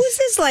was. Blues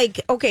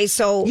is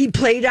so. He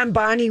played on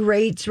Bonnie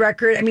Raitt's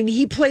record. I mean,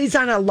 he plays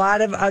on a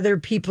lot of other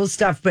people's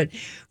stuff, but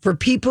for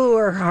people who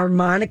are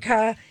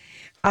harmonica,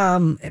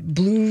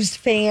 blues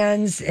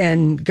fans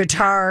and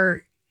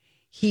guitar,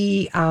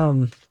 he's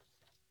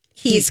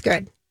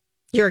good.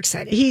 You're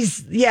excited.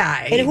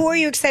 And who are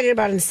you excited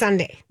about on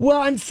Sunday? Well,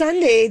 on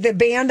Sunday, the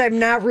band I'm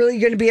not really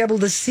going to be able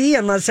to see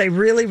unless I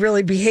really,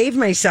 really behave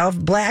myself.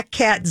 Black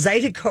Cat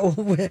Zydeco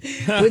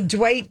with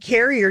Dwight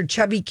Carrier,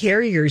 Chubby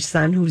Carrier's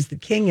son, who's the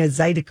king of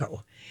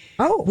Zydeco.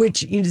 Oh.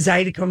 Which,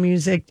 Zydeco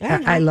music,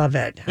 I love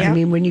it. Yeah. I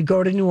mean, when you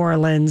go to New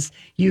Orleans,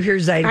 you hear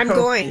Zydeco. I'm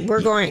going.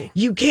 We're going.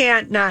 You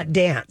can't not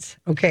dance,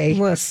 okay?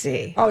 We'll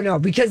see. Oh, no,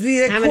 because the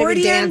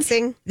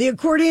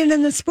accordion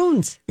and the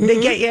spoons, they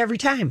get you every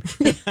time.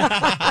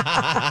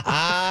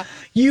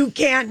 You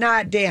can't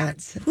not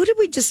dance. Who did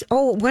we just...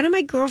 Oh, one of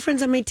my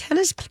girlfriends on my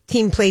tennis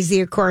team plays the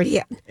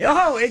accordion.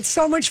 Oh, it's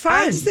so much fun.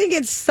 I just think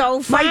it's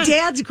so fun. My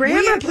dad's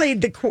grandma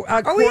played the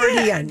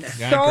accordion. Oh,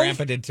 yeah.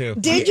 Grandpa did too.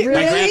 Did you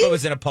really? My grandpa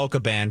was in a polka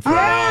band for a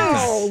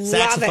long time.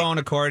 Saxophone,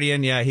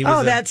 accordion, yeah. He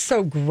was that's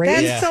so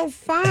great. That's so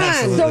fun.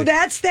 Absolutely. So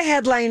that's the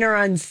headliner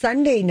on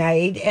Sunday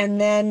night. And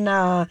then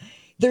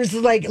there's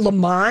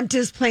Lamont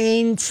is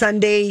playing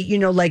Sunday,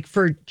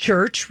 for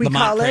church, we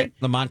call it.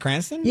 Lamont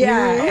Cranston?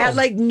 Yeah,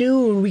 at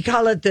noon. We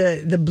call it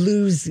the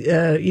blues,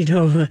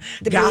 the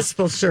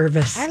gospel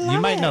service. You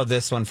might know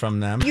this one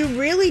from them. You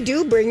really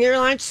do bring your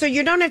lunch, so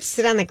you don't have to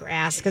sit on the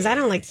grass, because I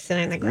don't like to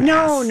sit on the grass.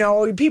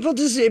 No.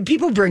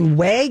 People bring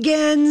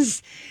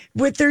wagons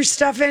with their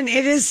stuff in.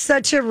 It is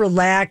such a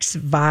relaxed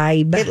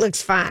vibe. It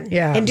looks fun.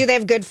 Yeah. And do they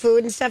have good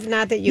food and stuff?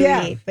 Not that you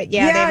eat, but they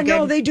have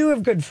good... they do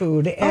have good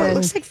food. And it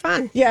looks like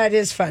fun. Yeah, it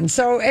is fun.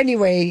 So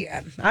anyway,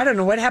 I don't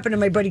know what happened to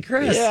my buddy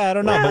Chris. Yeah, I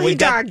don't know. Well, but he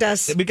dogged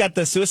us. We got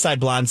the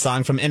Suicide Blonde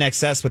song from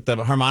INXS with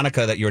the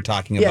harmonica that you were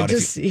talking about. Yeah,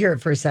 just hear it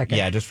for a second.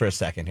 Yeah, just for a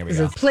second. Here we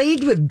go. It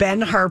played with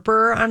Ben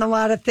Harper on a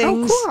lot of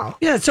things. Oh, cool.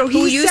 Yeah, so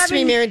who used to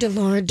be married to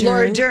Laura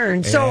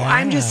Dern. So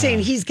I'm just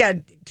saying he's got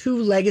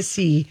two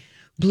legacy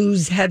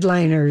blues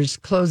headliners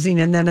closing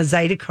and then a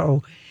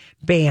Zydeco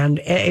band.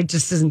 It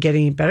just doesn't get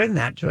any better than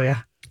that,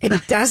 Julia.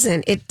 It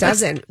doesn't.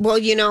 Well,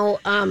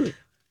 I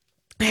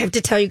have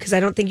to tell you, because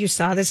I don't think you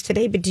saw this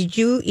today, but did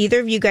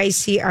either of you guys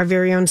see our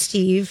very own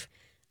Steve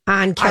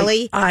on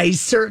Kelly? I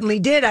certainly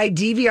did. I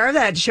DVR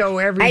that show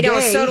every day. I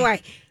know, so do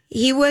I.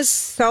 He was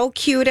so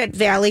cute at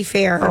Valley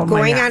Fair,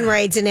 going on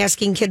rides and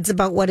asking kids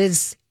about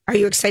are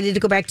you excited to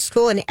go back to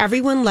school? And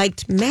everyone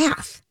liked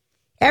math.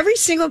 Every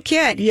single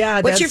kid. Yeah.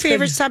 What's your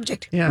favorite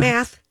subject? Yeah.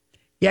 Math.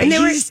 Yeah, and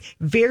he's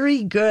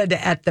very good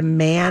at the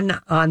man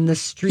on the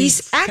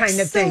streets kind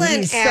of thing.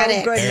 He's so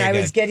good. And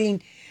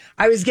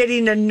I was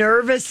getting a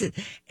nervous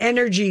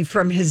energy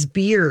from his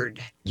beard.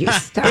 You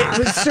stop. It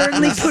was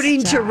certainly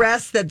putting to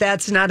rest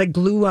that's not a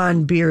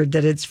glue-on beard,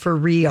 that it's for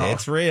real.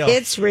 It's real.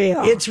 It's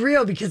real. It's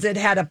real because it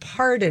had a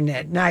part in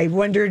it. And I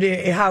wondered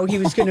how he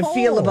was going to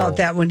feel about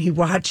that when he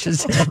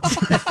watches it.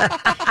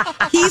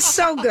 He's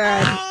so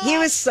good. He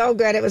was so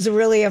good. It was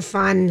really a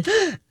fun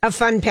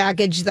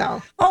package,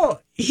 though. Oh,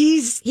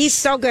 he's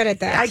so good at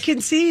that. I can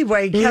see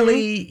why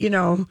Kelly,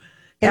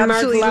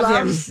 absolutely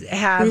loves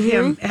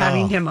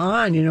having him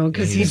on,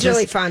 because he's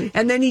really fun.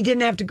 And then he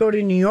didn't have to go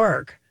to New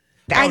York.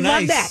 I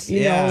love that.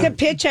 You know, to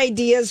pitch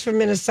ideas from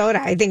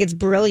Minnesota. I think it's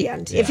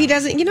brilliant. If he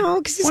doesn't,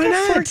 because he's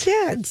got 4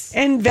 kids.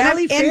 And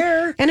Valley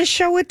Fair. And a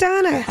show with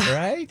Donna.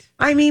 Right?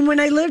 I mean,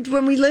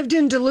 when we lived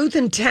in Duluth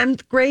in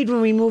 10th grade,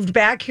 when we moved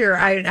back here,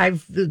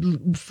 I've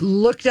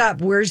looked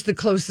up where's the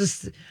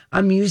closest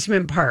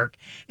amusement park.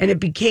 And it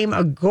became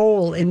a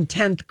goal in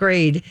 10th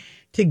grade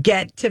to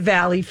get to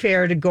Valley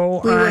Fair to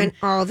go on. We went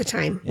all the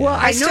time. Well,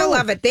 I still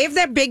love it. They have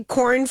that big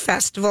corn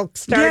festival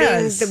starting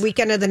the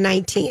weekend of the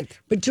 19th.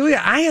 But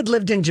Julia, I had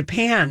lived in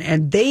Japan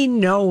and they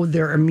know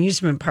their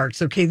amusement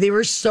parks. Okay. They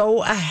were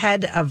so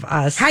ahead of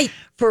us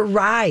for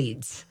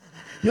rides.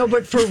 No,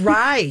 but for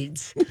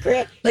rides.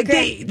 Like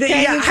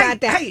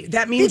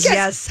that means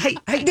yes.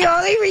 The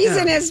only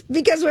reason is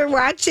because we're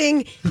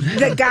watching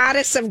The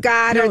Goddess of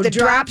God or The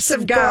Drops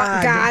of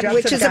God,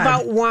 which is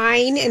about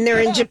wine, and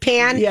they're in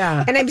Japan.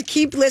 Yeah. And I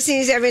keep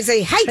listening to everyone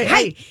say,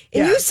 hey.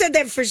 And you said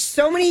that for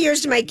so many years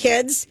to my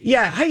kids.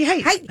 Yeah.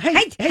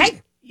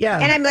 Hey. Yeah.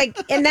 And I'm like,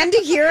 and then to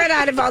hear it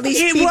out of all these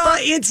people. Well,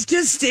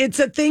 it's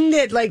a thing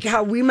that, like,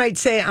 how we might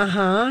say,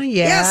 yeah.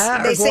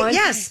 Yes, they say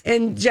yes.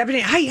 And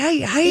Japanese, hey.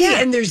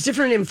 Yeah. And there's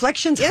different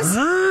inflections. Yes.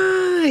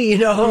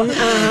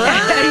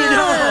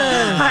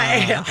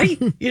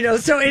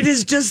 So it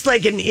is just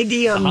like an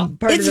idiom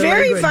part It's of the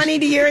very language. funny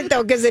to hear it,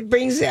 though, because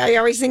I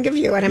always think of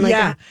you. And I'm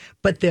like,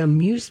 But the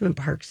amusement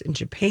parks in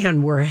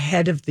Japan were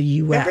ahead of the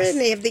U.S. Remember, and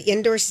they have the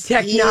indoor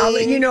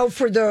technology, skiing.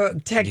 for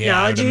the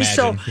technology.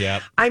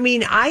 Yeah, I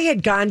mean, I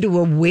had gone to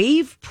a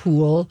wave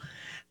pool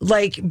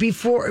like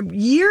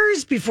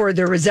years before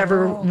there was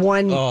ever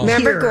one.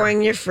 Remember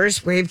going your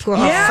first wave pool?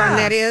 How fun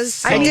that is!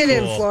 So I did it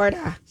cool. in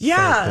Florida.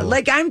 Yeah, so cool.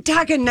 like I'm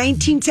talking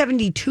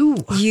 1972.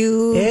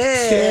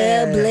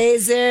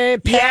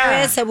 Trailblazer,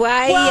 Paris,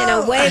 Hawaii, and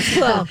a wave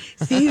pool.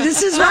 See,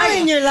 this is why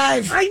in your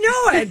life. I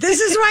know it. This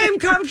is why I'm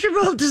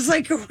comfortable, just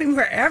like going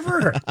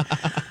wherever.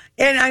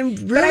 And I'm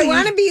really. But I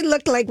want to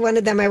look like one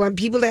of them. I want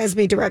people to ask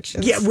me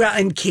directions. Yeah, well,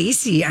 and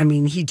Casey, I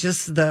mean,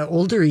 the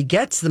older he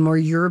gets, the more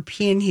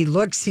European he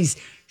looks. He's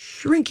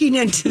shrinking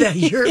into that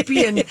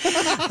European man,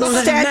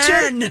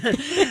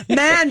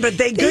 but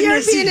thank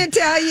goodness. The European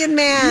Italian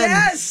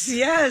man.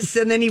 Yes.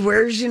 And then he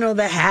wears,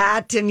 the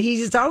hat, and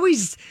he's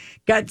always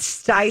got a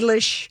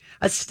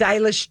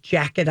stylish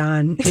jacket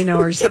on,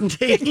 or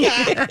something.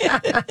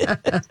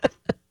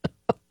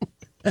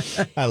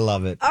 I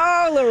love it.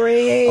 Oh,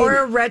 Lorraine. Or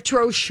a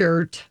retro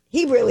shirt.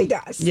 He really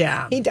does.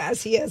 Yeah. He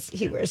does. He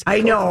wears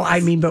I know. clothes. I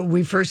mean, but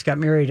we first got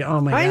married.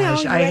 Oh, my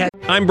gosh.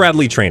 I'm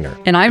Bradley Trainer.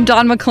 And I'm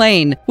Don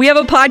McClain. We have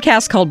a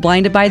podcast called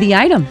Blinded by the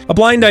Item. A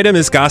blind item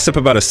is gossip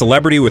about a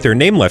celebrity with their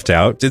name left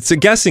out. It's a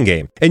guessing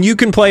game, and you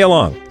can play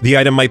along. The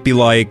item might be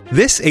like,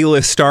 this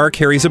A-list star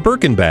carries a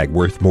Birkin bag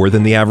worth more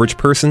than the average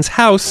person's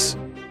house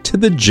to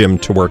the gym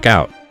to work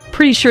out.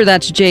 Pretty sure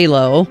that's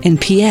J-Lo.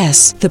 And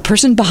P.S. the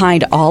person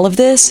behind all of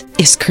this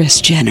is Kris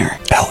Jenner,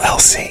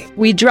 LLC.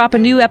 We drop a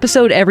new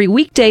episode every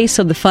weekday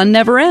so the fun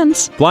never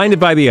ends. Blinded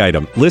by the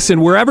Item.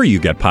 Listen wherever you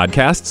get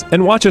podcasts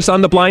and watch us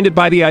on the Blinded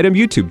by the Item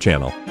YouTube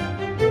channel.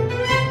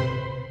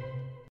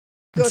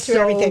 Go through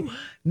everything.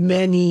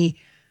 Many.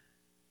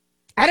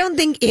 I don't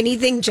think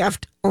anything Jeff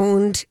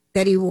owned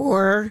that he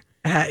wore.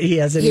 He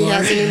has anymore.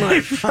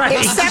 Right.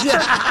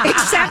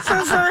 Except for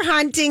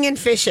hunting and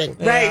fishing.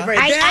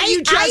 Right.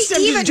 You trust him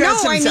to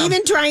dress himself. I'm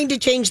even trying to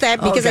change that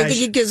because I think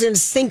he goes in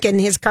sink in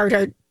his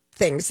Carhartt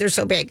things. They're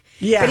so big.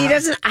 Yeah. But he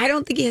doesn't, I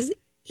don't think he has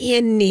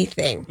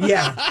anything.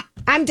 Yeah.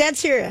 I'm dead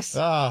serious.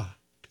 Well,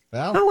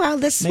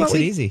 this is makes what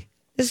it easy.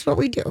 This is what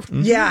we do.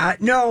 Mm-hmm. Yeah,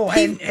 no,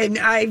 and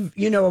I,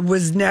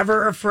 was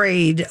never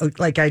afraid.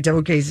 Like I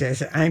told Casey, I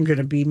said, I'm going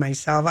to be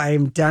myself. I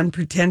am done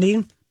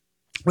pretending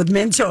with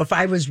men. So if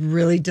I was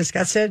really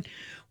disgusted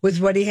with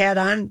what he had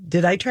on,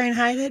 did I try and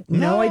hide it?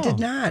 No, I did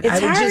not.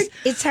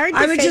 It's hard.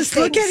 I would just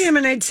look at him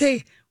and I'd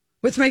say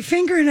with my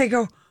finger, and I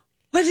go,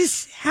 "What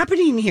is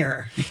happening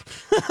here?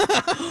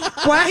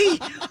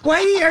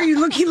 Why are you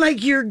looking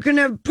like you're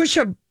gonna push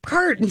a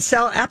cart and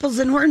sell apples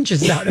and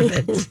oranges out of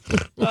it?"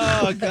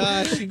 Oh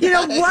gosh!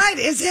 What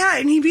is that?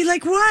 And he'd be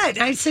like, "What?"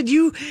 I said,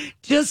 "You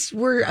just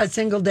were a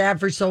single dad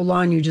for so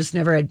long, you just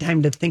never had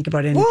time to think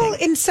about anything." Well,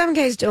 and some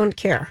guys don't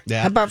care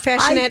about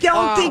fashion. I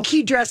don't think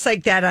he dressed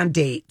like that on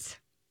dates.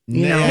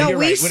 No,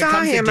 we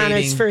saw him on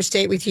his first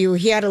date with you.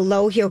 He had a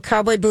low heel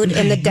cowboy boot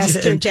and the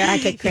duster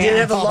jacket. He did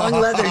have a long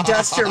leather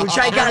duster, which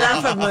I got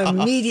off of him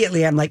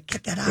immediately. I'm like,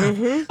 get that off.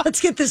 Mm-hmm. Let's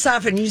get this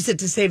off and use it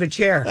to save a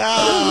chair.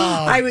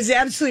 Oh. I was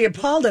absolutely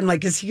appalled. I'm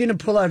like, is he going to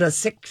pull out a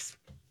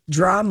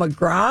 6-draw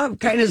McGraw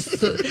kind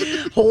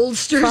of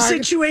holster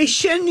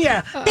situation?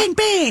 Yeah. Bang,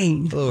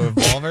 bang. A little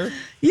revolver?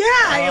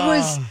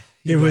 Yeah,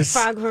 it was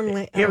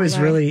Foghorn. It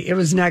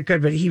was not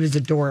good, but he was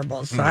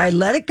adorable. So I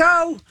let it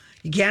go.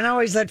 You can't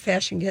always let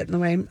fashion get in the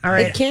way. All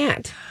right. I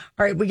can't.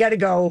 All right, we got to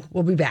go.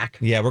 We'll be back.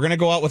 Yeah, we're going to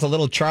go out with a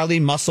little Charlie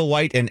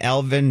Musselwhite and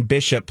Elvin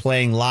Bishop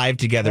playing live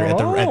together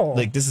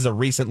this is a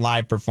recent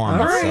live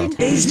performance. All right. So.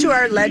 These two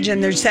are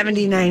legend. They're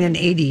 79 and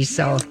 80.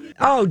 So,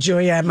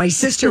 Julia, my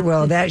sister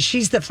will.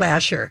 She's the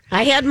flasher.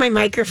 I had my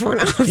microphone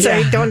off, so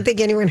I don't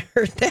think anyone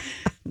heard that.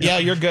 Yeah,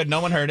 you're good.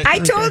 No one heard it. I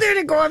told her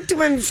to go up to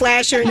him and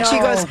flash her, and she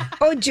goes,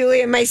 "Oh,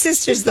 Julia, my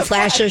sister's the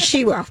flasher.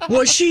 She will."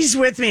 Well, she's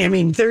with me. I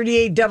mean,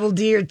 38 double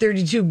D or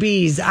 32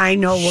 Bs. I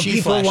know what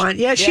people want.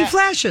 Yeah, she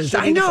flashes.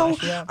 I know.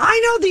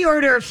 I know the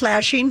order of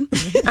flashing.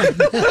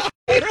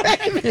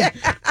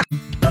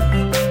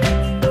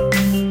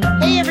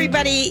 Hey,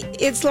 everybody.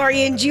 It's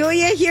Lori and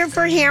Julia here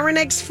for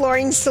Hamanex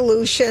Flooring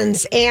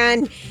Solutions.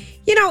 And,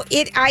 you know,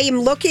 I am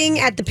looking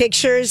at the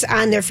pictures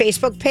on their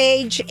Facebook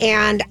page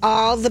and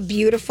all the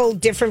beautiful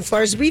different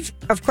floors. We've,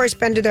 of course,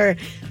 been to their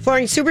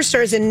flooring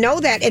superstores and know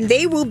that. And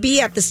they will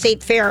be at the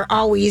State Fair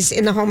always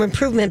in the Home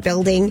Improvement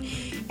Building.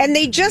 And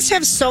they just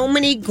have so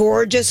many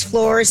gorgeous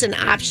floors and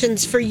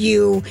options for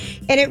you.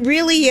 And it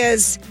really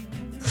is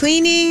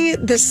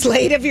cleaning the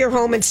slate of your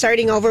home and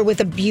starting over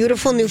with a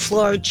beautiful new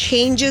floor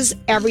changes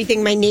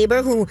everything. My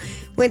neighbor who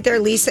went there,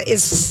 Lisa,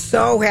 is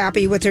so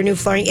happy with her new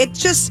flooring.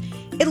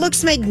 It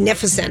looks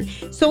magnificent.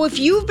 So if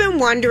you've been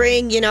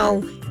wondering,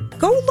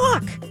 go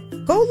look.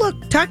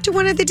 Talk to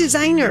one of the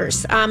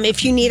designers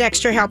if you need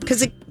extra help,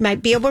 because it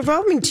might be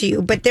overwhelming to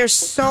you. But there's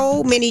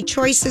so many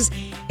choices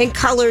and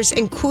colors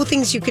and cool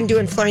things you can do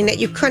in flooring that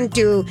you couldn't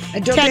do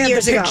 10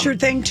 years ago. Picture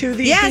thing too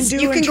that yes,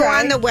 you can go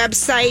on the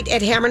website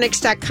at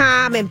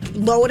Hamanex.com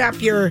and load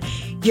up your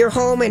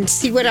home and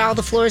see what all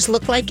the floors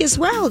look like as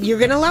well. You're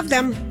going to love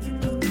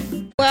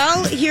them.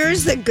 Well,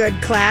 here's the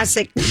good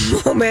classic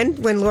moment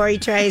when Lori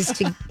tries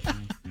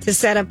to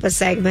set up a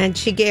segment.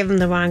 She gave him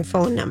the wrong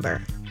phone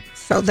number.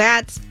 So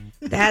that's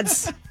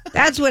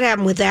what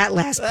happened with that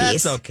last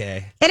piece. That's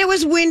okay. And it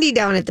was windy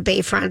down at the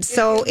Bayfront,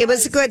 so it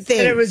was a good thing.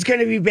 And it was going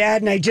to be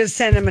bad, and I just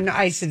sent him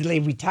I said,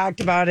 we talked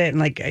about it,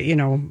 and we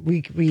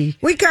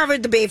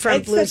covered the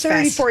Bayfront Blues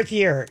Fest. It's the 34th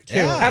year, too.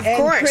 Yeah. Of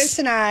course. Chris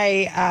and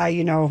I,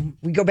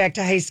 we go back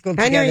to high school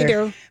together. I know you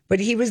do. But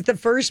he was the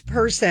first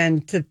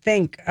person to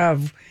think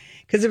of,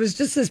 because it was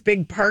just this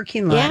big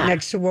parking lot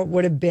next to what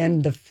would have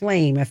been the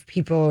Flame, if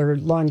people are a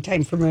long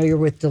time familiar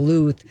with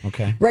Duluth.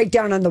 Okay. Right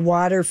down on the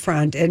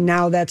waterfront, and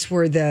now that's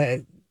where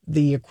the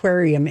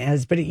aquarium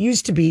is. But it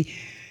used to be,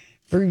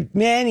 for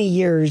many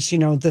years,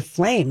 the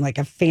Flame, like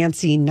a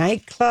fancy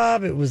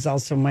nightclub. It was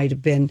also might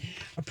have been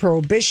a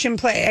Prohibition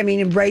play. I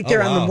mean, right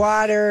there on the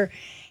water.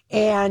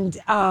 And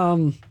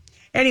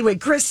anyway,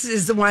 Chris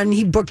is the one,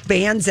 he booked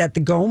bands at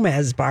the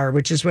Gomez Bar,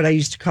 which is what I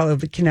used to call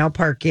the Canal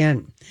Park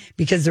Inn,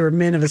 because there were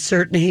men of a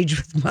certain age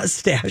with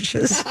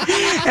mustaches.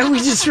 And we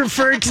just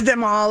referred to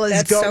them all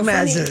as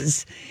Gomez's.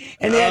 So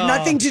and it had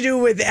nothing to do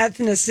with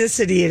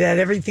ethnicity. It had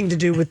everything to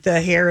do with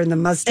the hair and the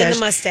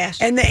mustache.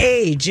 And the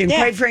age. And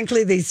quite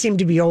frankly, they seem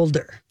to be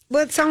older.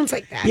 Well, it sounds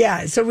like that.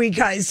 Yeah.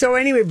 So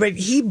anyway, but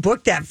he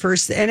booked that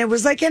first, and it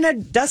was like in a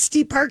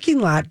dusty parking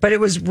lot, but it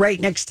was right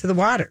next to the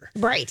water.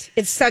 Right.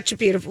 It's such a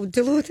beautiful,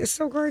 Duluth is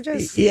so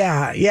gorgeous.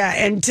 Yeah. Yeah.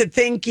 And to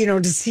think,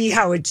 to see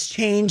how it's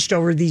changed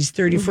over these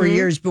 34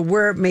 years, but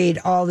where it made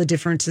all the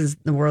differences in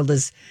the world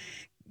is,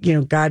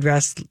 God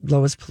rest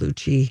Lois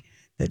Palucci,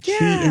 that she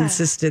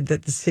insisted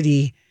that the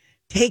city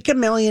take $1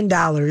 million,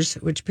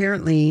 which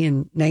apparently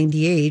in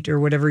 98 or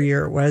whatever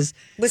year it was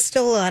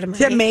still a lot of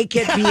money, to make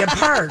it be a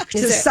park,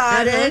 to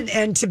sod it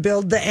and to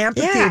build the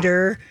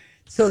amphitheater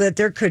so that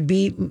there could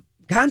be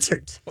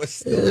concerts.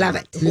 Love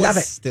it.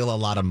 Still a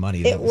lot of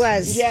money. It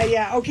was.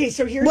 Yeah. Okay,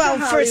 so here's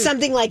for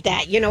something like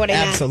that, you know what I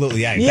mean?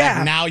 Absolutely,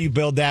 yeah. Now you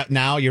build that,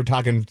 now you're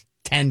talking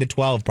 10 to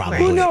 12 probably.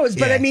 Who knows?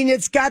 But I mean,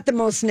 it's got the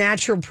most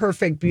natural,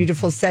 perfect,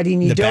 beautiful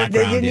setting. They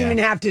didn't even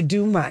have to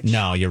do much.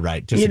 No, you're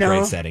right. Just a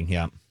great setting,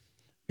 yeah.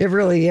 It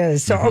really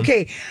is. So,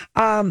 okay,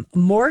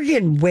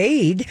 Morgan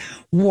Wade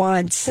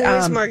wants... Who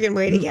is Morgan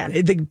Wade again?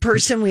 The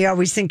person we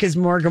always think is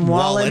Morgan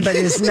Wallen, but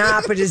is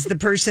not, but is the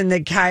person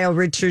that Kyle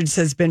Richards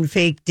has been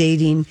fake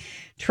dating,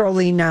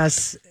 trolling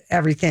us,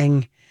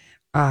 everything.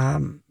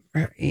 Probably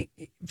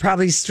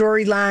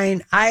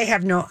storyline. I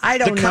don't know.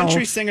 The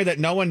country singer that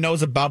no one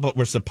knows about, but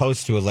we're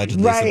supposed to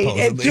allegedly. Right.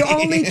 Supposedly.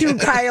 Only through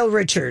Kyle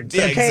Richards.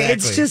 Okay. Exactly.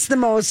 It's just the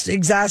most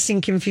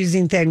exhausting,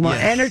 confusing thing. Well,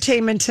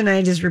 Entertainment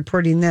Tonight is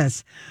reporting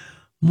this.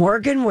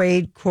 Morgan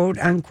Wade, quote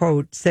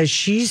unquote, says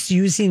she's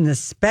using the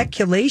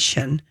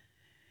speculation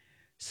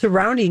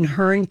surrounding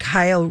her and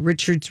Kyle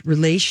Richards'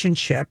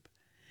 relationship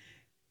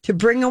to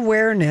bring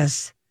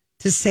awareness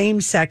to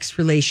same-sex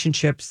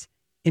relationships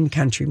in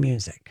country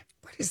music.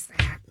 What does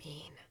that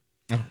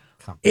mean?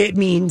 It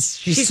means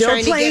she's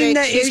still playing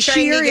is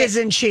she or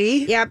isn't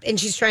she? Yep, and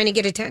she's trying to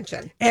get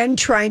attention. And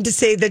trying to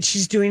say that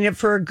she's doing it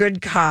for a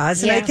good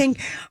cause. And I think,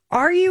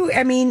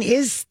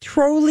 is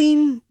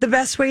trolling the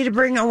best way to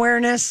bring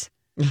awareness?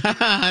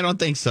 I don't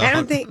think so. I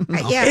don't think,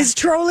 Is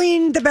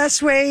trolling the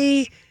best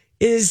way?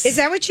 Is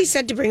that what she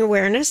said, to bring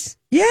awareness?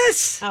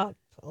 Yes. Oh,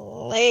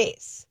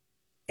 please.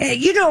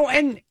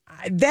 And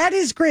that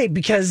is great,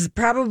 because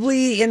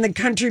probably in the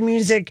country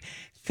music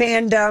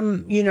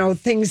fandom,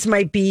 things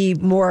might be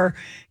more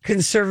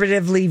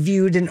conservatively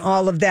viewed and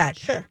all of that.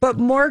 Sure. But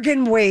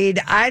Morgan Wade,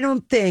 I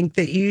don't think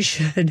that you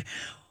should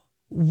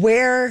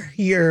wear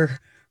your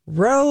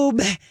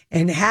robe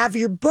and have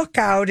your book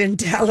out and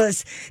tell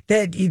us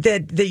that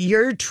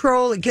you're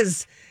trolling,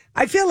 because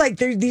I feel like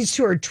these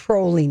two are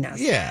trolling us.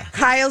 Yeah.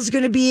 Kyle's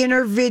going to be in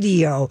her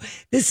video.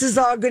 This is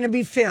all going to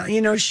be filmed.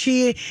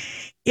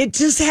 It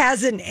just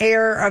has an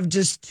air of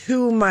just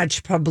too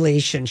much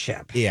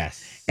publicationship.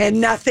 Yes.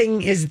 And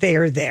nothing is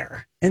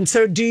there. And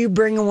so do you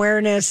bring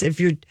awareness if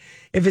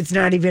it's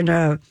not even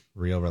a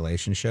real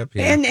relationship?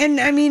 Yeah. And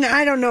I mean,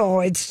 I don't know.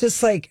 It's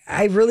just like,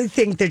 I really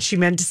think that she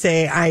meant to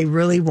say, I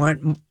really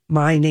want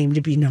my name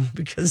to be known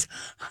because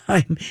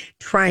I'm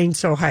trying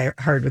so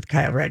hard with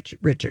Kyle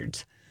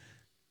Richards.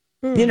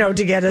 To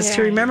get us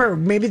to remember.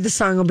 Maybe the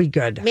song will be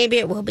good. Maybe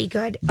it will be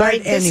good. But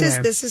right,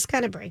 this is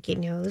kind of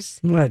breaking news.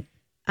 What?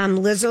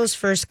 Lizzo's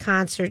first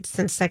concert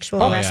since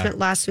sexual harassment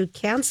lawsuit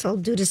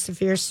canceled due to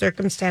severe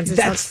circumstances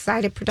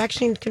outside of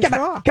production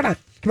control. Come on.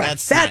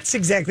 That's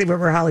exactly what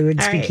we're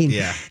Hollywood speaking. Right.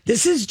 Yeah.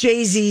 This is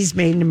Jay-Z's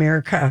Made in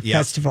America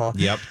Festival,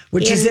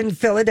 which is in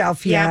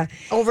Philadelphia.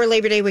 Over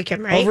Labor Day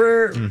weekend, right?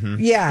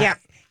 Yeah.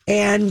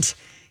 And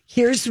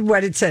here's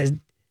what it says.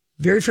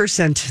 Very first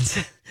sentence.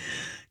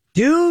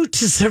 Due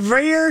to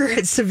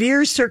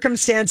severe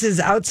circumstances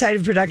outside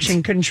of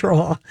production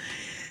control,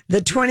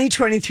 the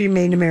 2023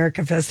 Made in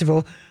America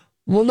Festival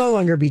will no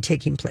longer be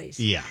taking place.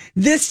 Yeah.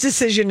 This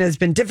decision has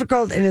been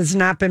difficult and has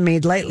not been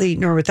made lightly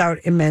nor without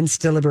immense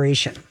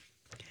deliberation.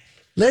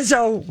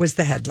 Lizzo was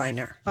the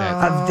headliner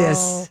of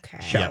this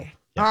show. Yep.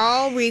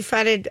 All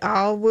refunded.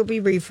 All will be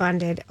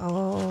refunded.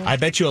 Oh, I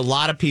bet you a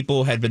lot of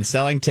people had been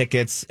selling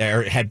tickets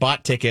or had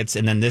bought tickets,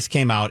 and then this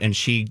came out, and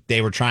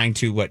they were trying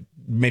to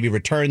maybe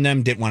return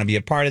them, didn't want to be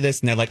a part of this,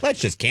 and they're like, let's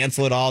just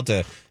cancel it all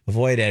to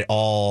avoid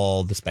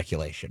all the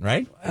speculation,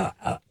 right?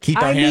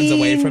 Keep our hands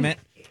away from it.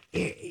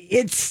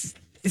 We've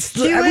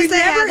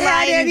never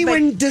had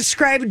anyone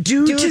describe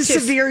due to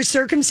severe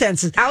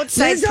circumstances.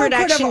 Outside Lizzo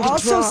production could have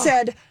also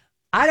said,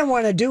 I don't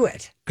want to do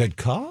it. Good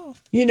call.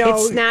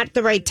 It's not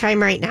the right time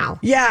right now.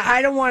 Yeah,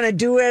 I don't want to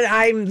do it.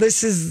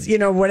 This is,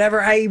 whatever.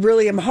 I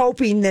really am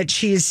hoping that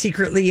she is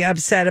secretly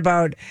upset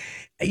about,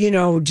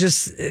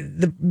 just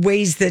the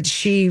ways that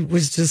she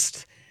was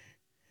just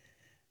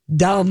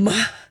dumb.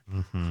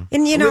 Mm-hmm.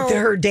 And, with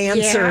her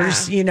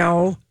dancers,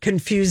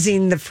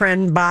 confusing the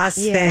friend boss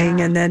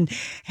thing, and then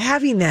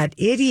having that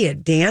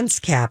idiot dance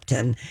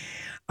captain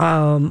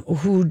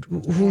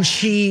who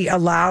she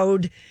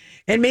allowed.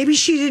 And maybe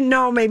she didn't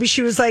know. Maybe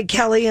she was like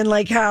Kelly and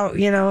like how,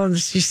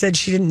 she said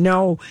she didn't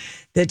know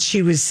that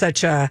she was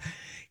such a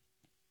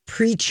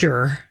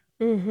preacher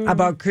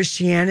about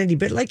Christianity.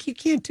 But you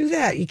can't do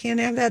that. You can't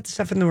have that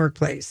stuff in the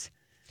workplace.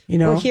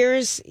 Well,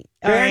 here's,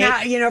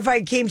 if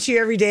I came to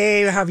you every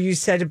day, have you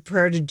said a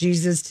prayer to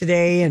Jesus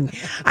today? And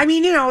I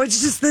mean,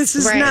 it's just, this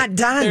is not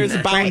done. There's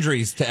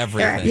boundaries to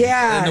everything.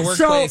 Yeah. In the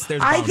workplace,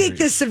 there's boundaries. I think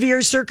the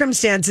severe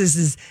circumstances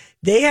is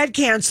they had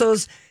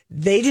cancels.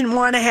 They didn't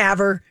want to have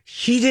her.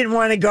 She didn't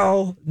want to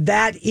go.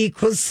 That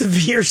equals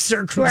severe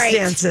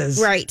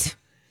circumstances. Right.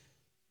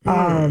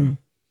 And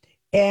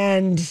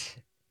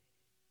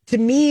to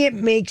me, it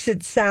makes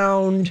it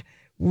sound,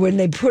 when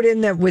they put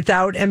in that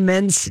without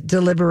immense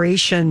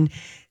deliberation,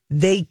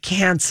 they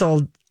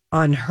canceled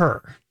on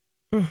her.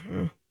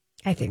 Mm-hmm.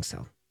 I think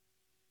so.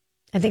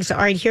 All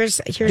right, here's.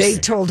 They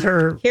told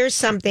her, here's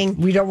something.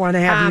 We don't want to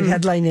have you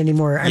headline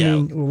anymore. I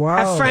mean,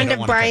 wow. A friend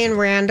of Brian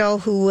Randall,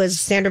 who was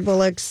Sandra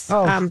Bullock's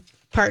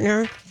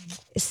partner,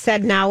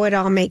 said now it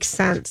all makes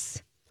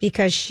sense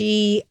because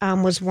she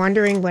was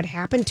wondering what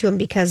happened to him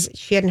because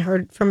she hadn't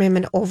heard from him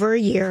in over a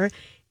year.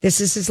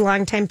 This is his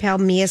longtime pal,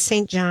 Mia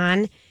St.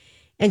 John.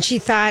 And she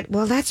thought,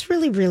 well, that's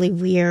really, really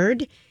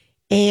weird.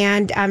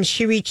 And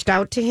she reached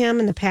out to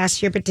him in the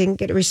past year, but didn't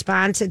get a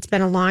response. It's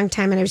been a long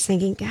time. And I was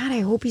thinking, God,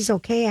 I hope he's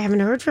okay. I haven't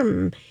heard from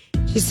him.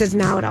 She says,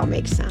 now it all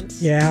makes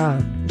sense.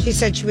 Yeah. She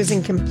said she was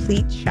in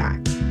complete shock.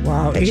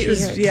 Wow. He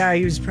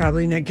was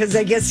probably not. Because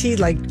I guess he he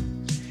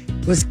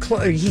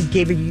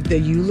gave the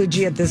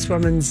eulogy at this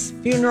woman's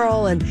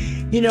funeral. And,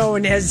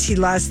 and as he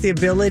lost the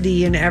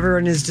ability and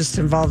everyone is just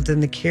involved in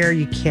the care,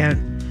 you can't.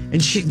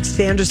 And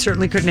Sandra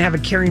certainly couldn't have a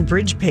Caring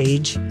Bridge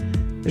page.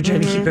 They're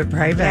trying to keep it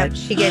private.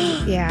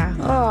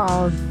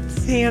 Oh,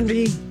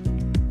 Sandy.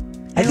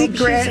 I think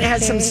Grant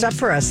has some stuff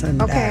for us on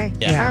that. Okay.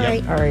 Yeah. All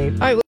right. All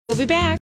right. We'll be back.